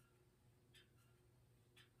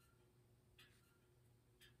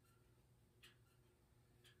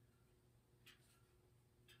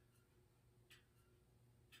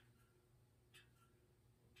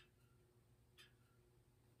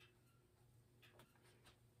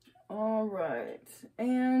 All right,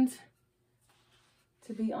 and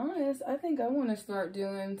to be honest, I think I want to start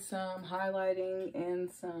doing some highlighting and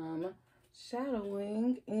some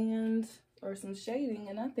shadowing or some shading,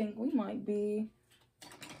 and I think we might be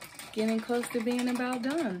getting close to being about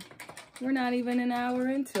done. We're not even an hour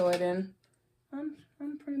into it, and I'm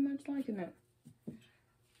pretty much liking it.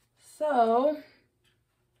 So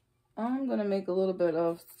I'm gonna make a little bit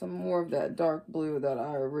of some more of that dark blue that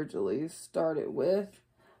I originally started with.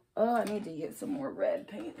 I need to get some more red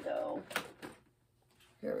paint though.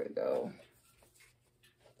 Here we go.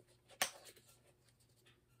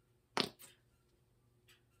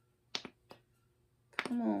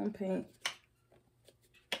 Come on, paint.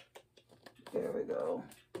 There we go.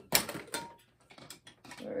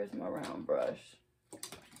 Where's my round brush?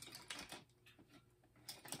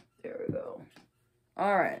 There we go.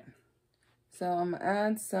 All right. So I'm gonna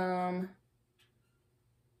add some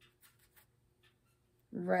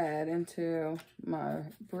red into my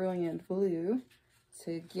brilliant blue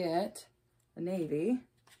to get a navy.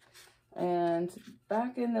 And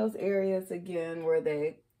back in those areas again where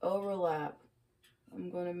they overlap, I'm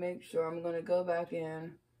going to make sure I'm going to go back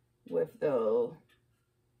in with the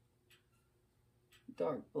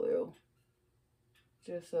dark blue,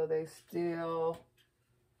 just so they still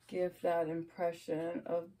give that impression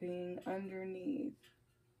of being underneath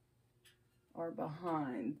or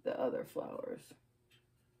behind the other flowers.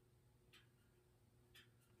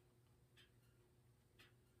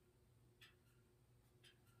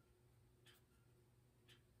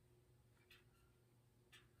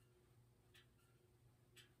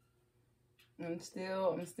 I'm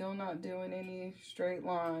still not doing any straight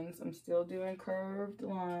lines. I'm still doing curved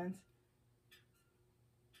lines.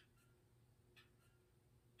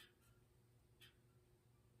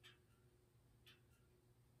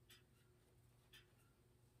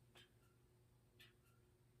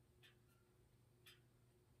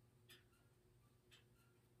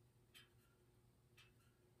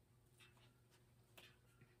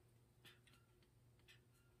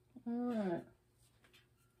 All right.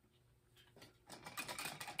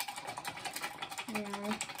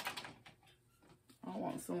 Yeah. I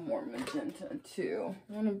want some more magenta too.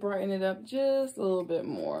 I want to brighten it up just a little bit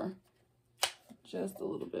more. Just a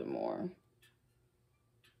little bit more.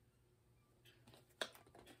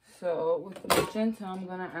 So with the magenta, I'm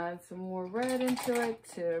going to add some more red into it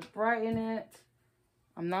to brighten it.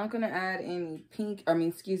 I'm not going to add any pink,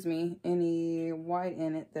 any white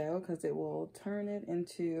in it though, because it will turn it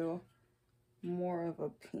into more of a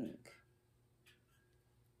pink.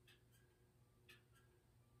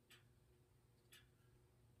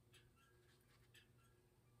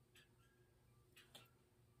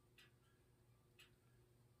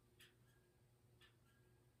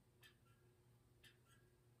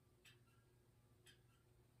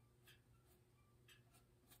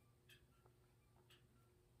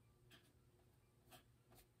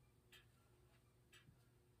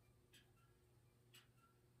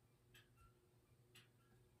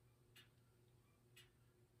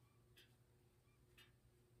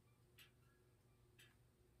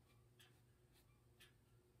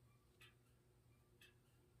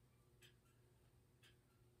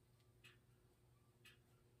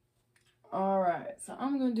 All right, so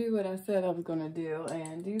I'm going to do what I said I was going to do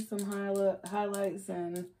and do some highlights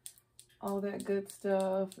and all that good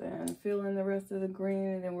stuff and fill in the rest of the green,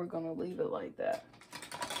 and then we're going to leave it like that.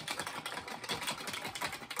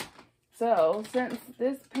 So since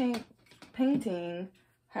this painting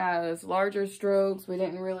has larger strokes, we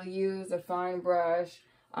didn't really use a fine brush.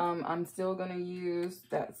 I'm still going to use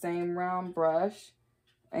that same round brush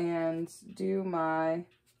and do my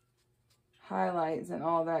highlights and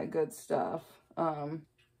all that good stuff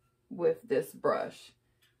with this brush.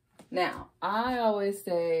 Now, I always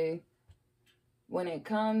say when it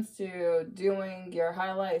comes to doing your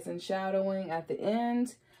highlights and shadowing at the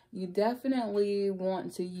end, you definitely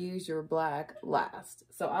want to use your black last.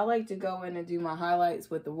 So I like to go in and do my highlights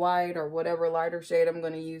with the white or whatever lighter shade I'm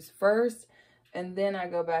going to use first, and then I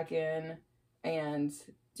go back in and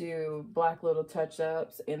do black little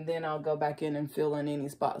touch-ups, and then I'll go back in and fill in any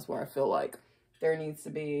spots where I feel like there needs to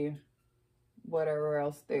be whatever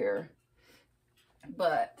else there.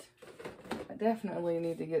 But I definitely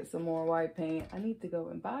need to get some more white paint. I need to go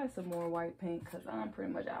and buy some more white paint because I'm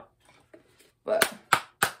pretty much out. But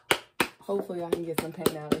hopefully I can get some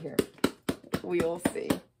paint out of here. We'll see.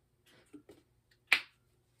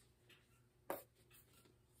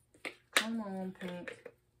 Come on, paint.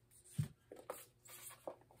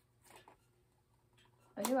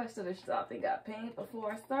 I knew I should have stopped and got paint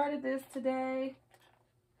before I started this today.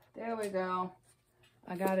 There we go.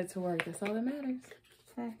 I got it to work. That's all that matters.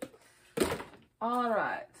 Okay. All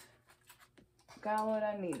right. Got what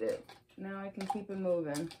I needed. Now I can keep it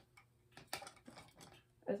moving.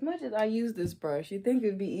 As much as I use this brush, you'd think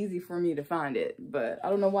it'd be easy for me to find it, but I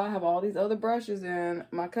don't know why I have all these other brushes in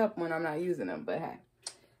my cup when I'm not using them, but hey,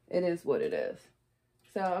 it is what it is.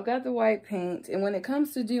 So I've got the white paint, and when it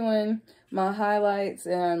comes to doing my highlights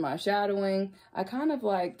and my shadowing, I kind of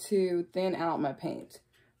like to thin out my paint.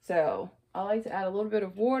 So I like to add a little bit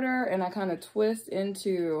of water, and I kind of twist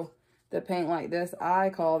into the paint like this. I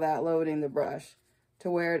call that loading the brush,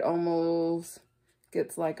 to where it almost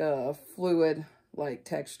gets like a fluid like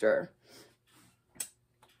texture.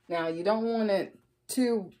 Now you don't want it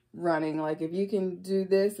too running. Like if you can do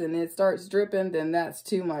this and it starts dripping, then that's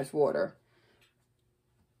too much water.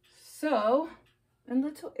 So in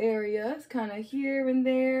little areas, kind of here and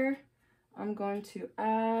there, I'm going to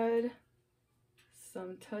add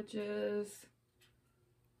some touches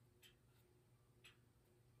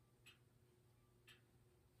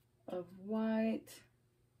of white.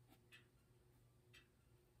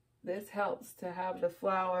 This helps to have the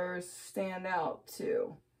flowers stand out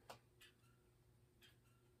too.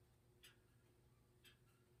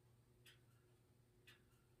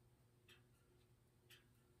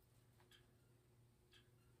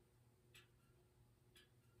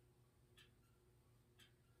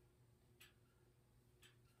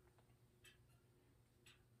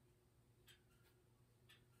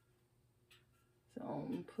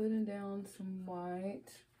 I'm putting down some white.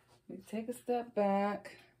 We take a step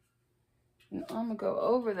back. And I'm gonna go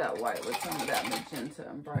over that white with some of that magenta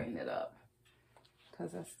and brighten it up.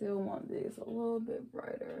 Because I still want these a little bit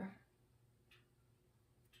brighter.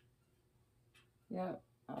 Yep,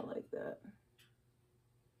 I like that.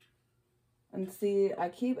 And see, I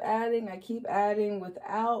keep adding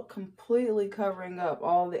without completely covering up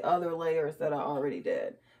all the other layers that I already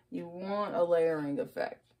did. You want a layering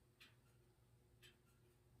effect.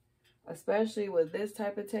 Especially with this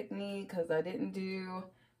type of technique, because I didn't do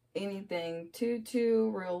anything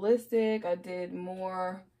too realistic. I did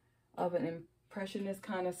more of an impressionist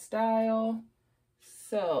kind of style.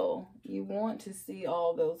 So you want to see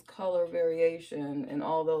all those color variation and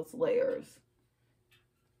all those layers.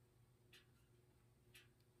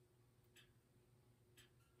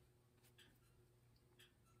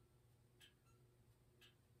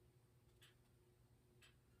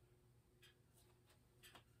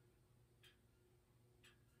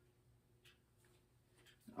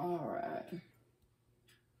 All right.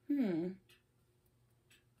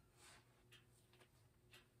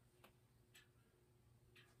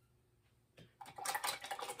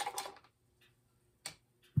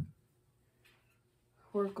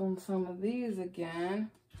 Work on some of these again.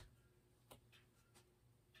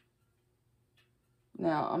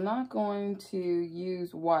 Now, I'm not going to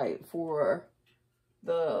use white for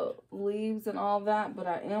the leaves and all that, but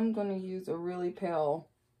I am going to use a really pale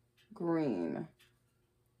green.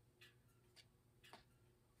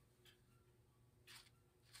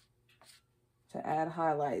 To add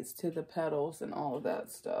highlights to the petals and all of that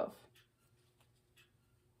stuff.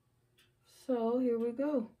 So here we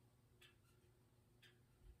go.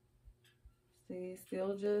 See,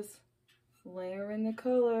 still just layering the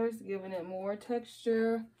colors, giving it more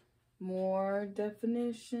texture, more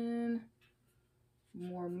definition,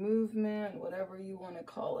 more movement, whatever you want to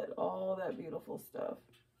call it, all that beautiful stuff.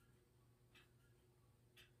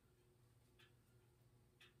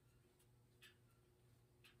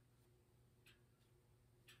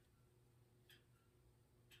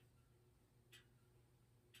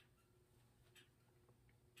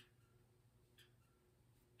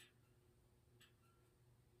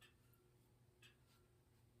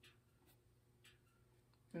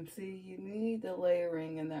 And see, you need the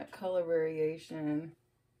layering and that color variation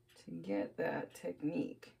to get that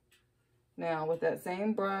technique. Now, with that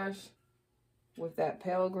same brush, with that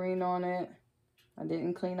pale green on it, I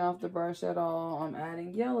didn't clean off the brush at all. I'm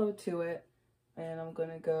adding yellow to it, and I'm going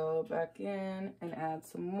to go back in and add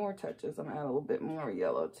some more touches. I'm going to add a little bit more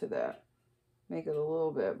yellow to that. Make it a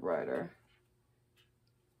little bit brighter.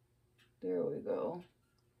 There we go.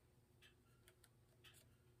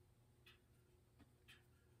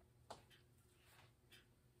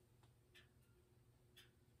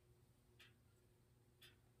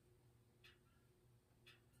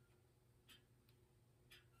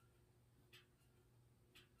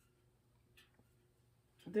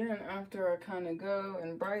 Then after I kind of go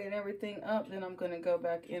and brighten everything up, then I'm going to go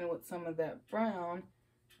back in with some of that brown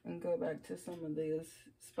and go back to some of these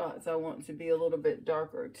spots I want to be a little bit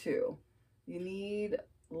darker too. You need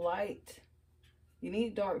light. You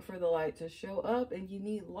need dark for the light to show up, and you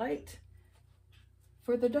need light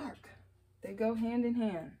for the dark. They go hand in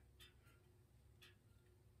hand.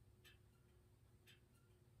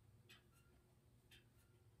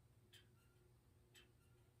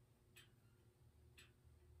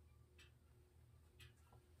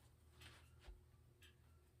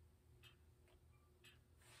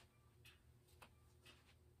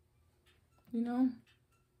 You know,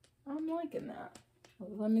 I'm liking that.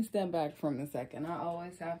 Well, let me step back for a second. I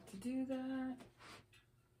always have to do that.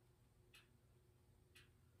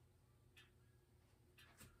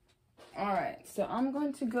 All right, so I'm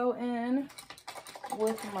going to go in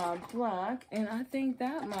with my black, and I think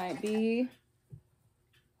that might be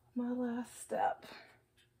my last step.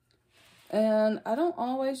 And I don't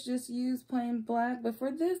always just use plain black, but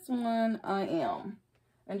for this one, I am.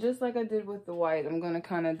 And just like I did with the white, I'm going to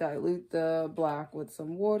kind of dilute the black with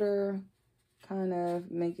some water, kind of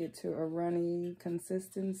make it to a runny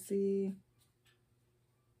consistency.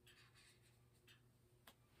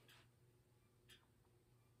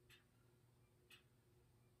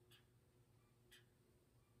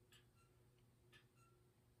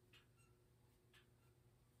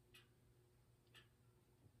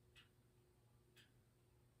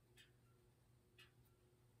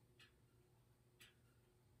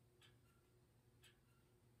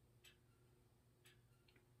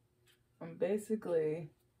 I'm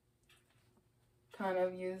basically kind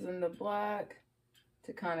of using the black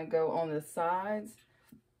to kind of go on the sides,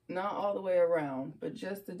 not all the way around, but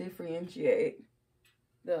just to differentiate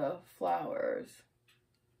the flowers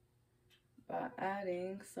by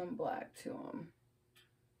adding some black to them.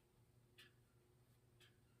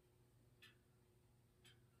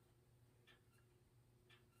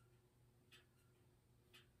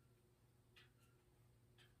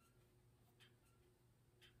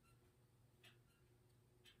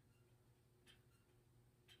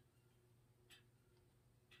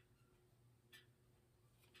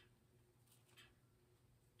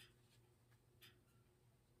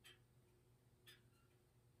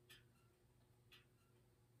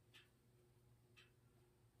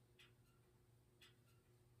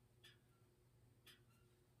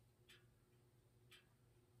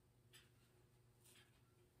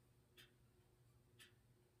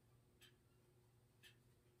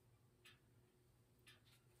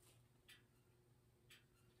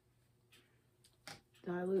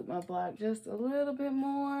 Dilute my black just a little bit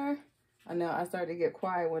more. I know I start to get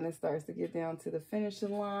quiet when it starts to get down to the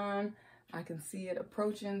finishing line. I can see it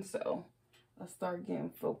approaching, so I start getting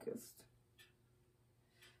focused.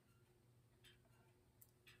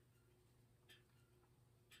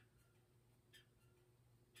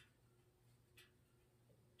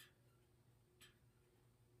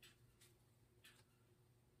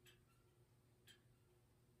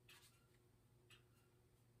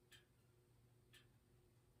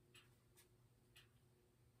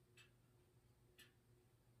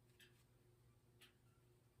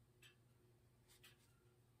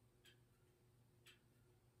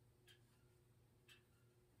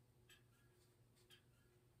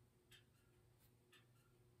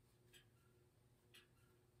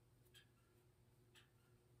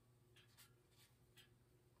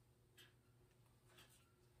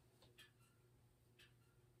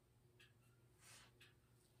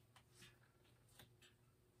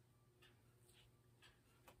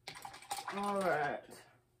 All right.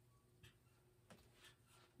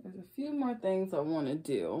 There's a few more things I want to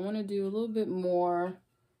do. I want to do a little bit more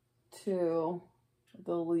to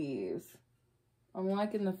the leaves. I'm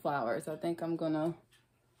liking the flowers. I think I'm going to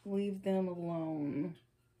leave them alone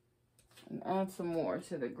and add some more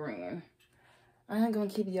to the green. I ain't going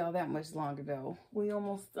to keep y'all that much longer though. We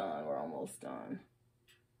almost done. We're almost done.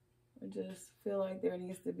 I just feel like there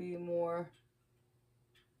needs to be more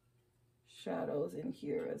shadows in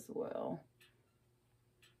here as well.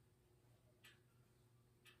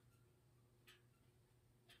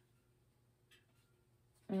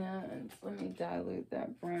 And let me dilute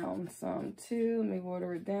that brown some too. Let me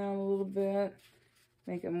water it down a little bit.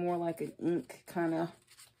 Make it more like an ink kind of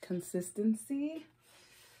consistency.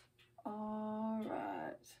 All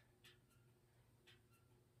right.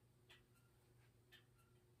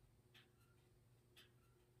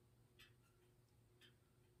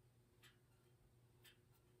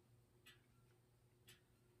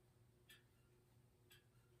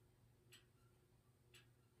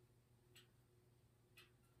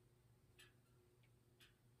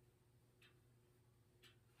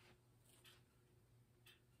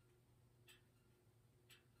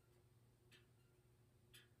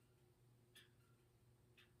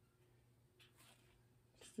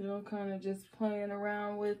 Still kind of just playing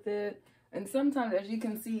around with it. And sometimes, as you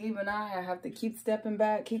can see, even I have to keep stepping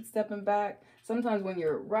back, keep stepping back. Sometimes when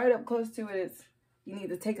you're right up close to it, you need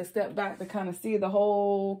to take a step back to kind of see the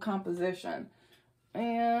whole composition.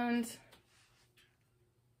 And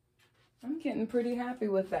I'm getting pretty happy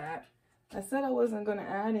with that. I said I wasn't going to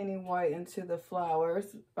add any white into the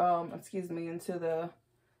flowers, into the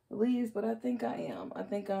leaves, but I think I am. I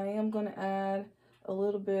think I am going to add a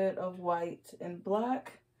little bit of white and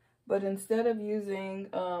black. But instead of using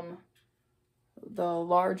the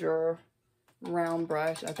larger round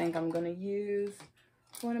brush, I think I'm going to use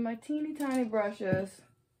one of my teeny tiny brushes.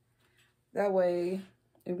 That way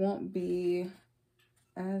it won't be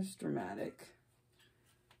as dramatic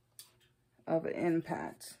of an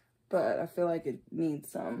impact. But I feel like it needs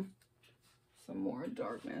some more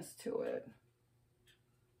darkness to it.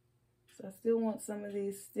 So I still want some of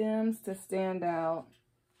these stems to stand out.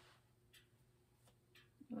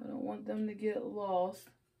 I don't want them to get lost,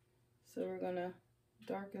 so we're gonna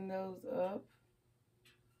darken those up.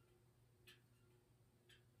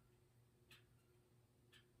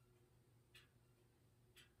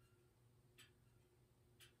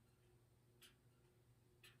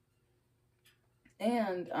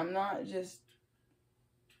 And I'm not just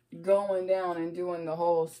going down and doing the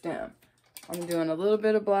whole stem. I'm doing a little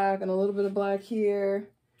bit of black and a little bit of black here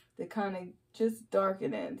to kind of just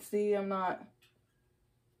darken it. See, I'm not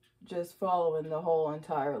just following the whole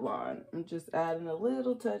entire line. I'm just adding a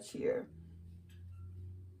little touch here.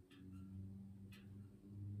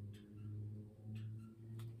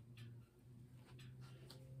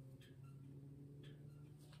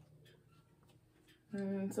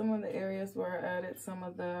 And some of the areas where I added some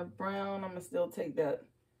of the brown, I'm gonna still take that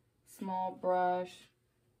small brush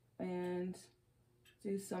and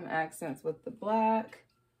do some accents with the black.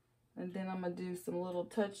 And then I'm gonna do some little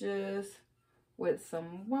touches with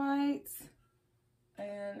some whites.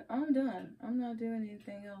 And I'm done. I'm not doing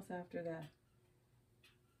anything else after that.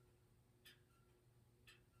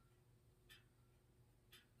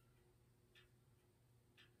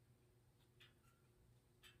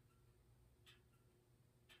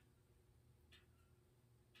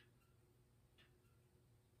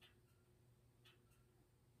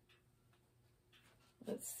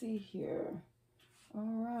 Let's see here. All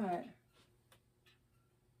right.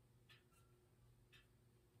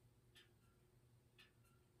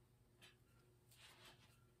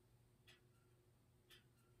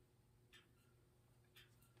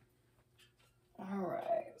 All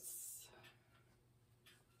right.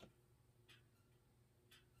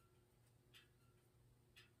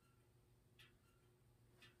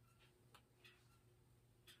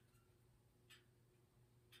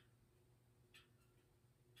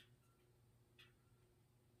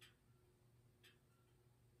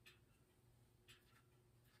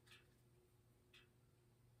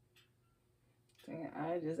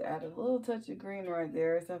 I just added a little touch of green right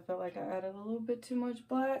there, so I felt like I added a little bit too much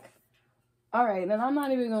black. All right, then I'm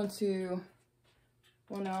not even going to,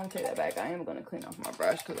 well, no, I'll take that back. I am going to clean off my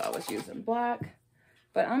brush because I was using black.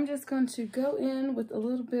 But I'm just going to go in with a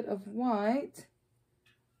little bit of white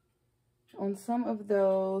on some of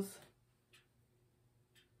those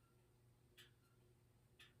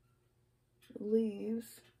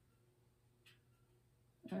leaves.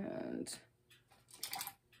 And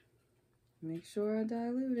make sure I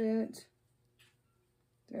dilute it.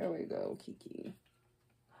 There we go, Kiki.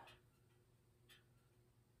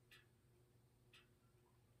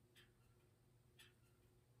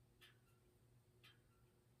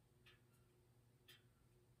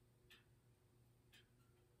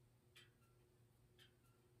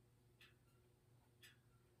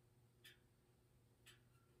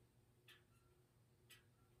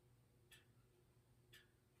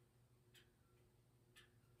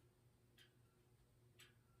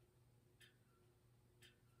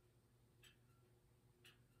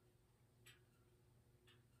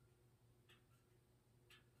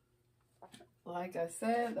 Like I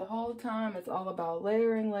said, the whole time it's all about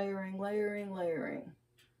layering, layering, layering, layering.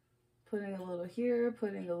 Putting a little here,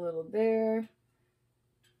 putting a little there.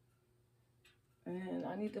 And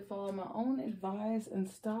I need to follow my own advice and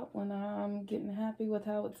stop when I'm getting happy with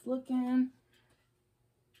how it's looking.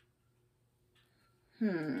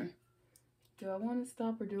 Do I want to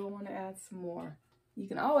stop or do I want to add some more? You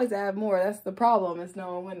can always add more. That's the problem, is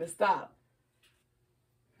knowing when to stop.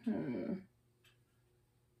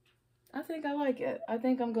 I think I like it. I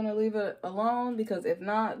think I'm going to leave it alone, because if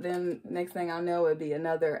not, then next thing I know, it'd be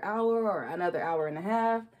another hour or another hour and a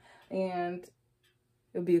half, and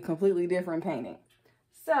it'll be a completely different painting.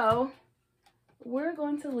 So we're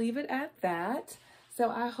going to leave it at that. So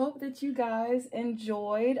I hope that you guys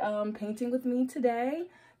enjoyed painting with me today.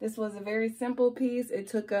 This was a very simple piece. It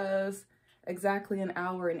took us exactly an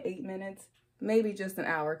hour and 8 minutes, maybe just an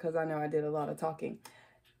hour, because I know I did a lot of talking.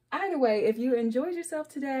 Either way, if you enjoyed yourself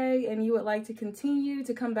today and you would like to continue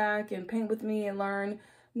to come back and paint with me and learn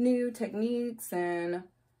new techniques and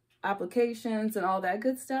applications and all that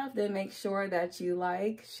good stuff, then make sure that you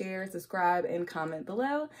like, share, subscribe, and comment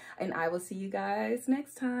below. And I will see you guys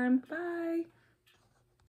next time. Bye.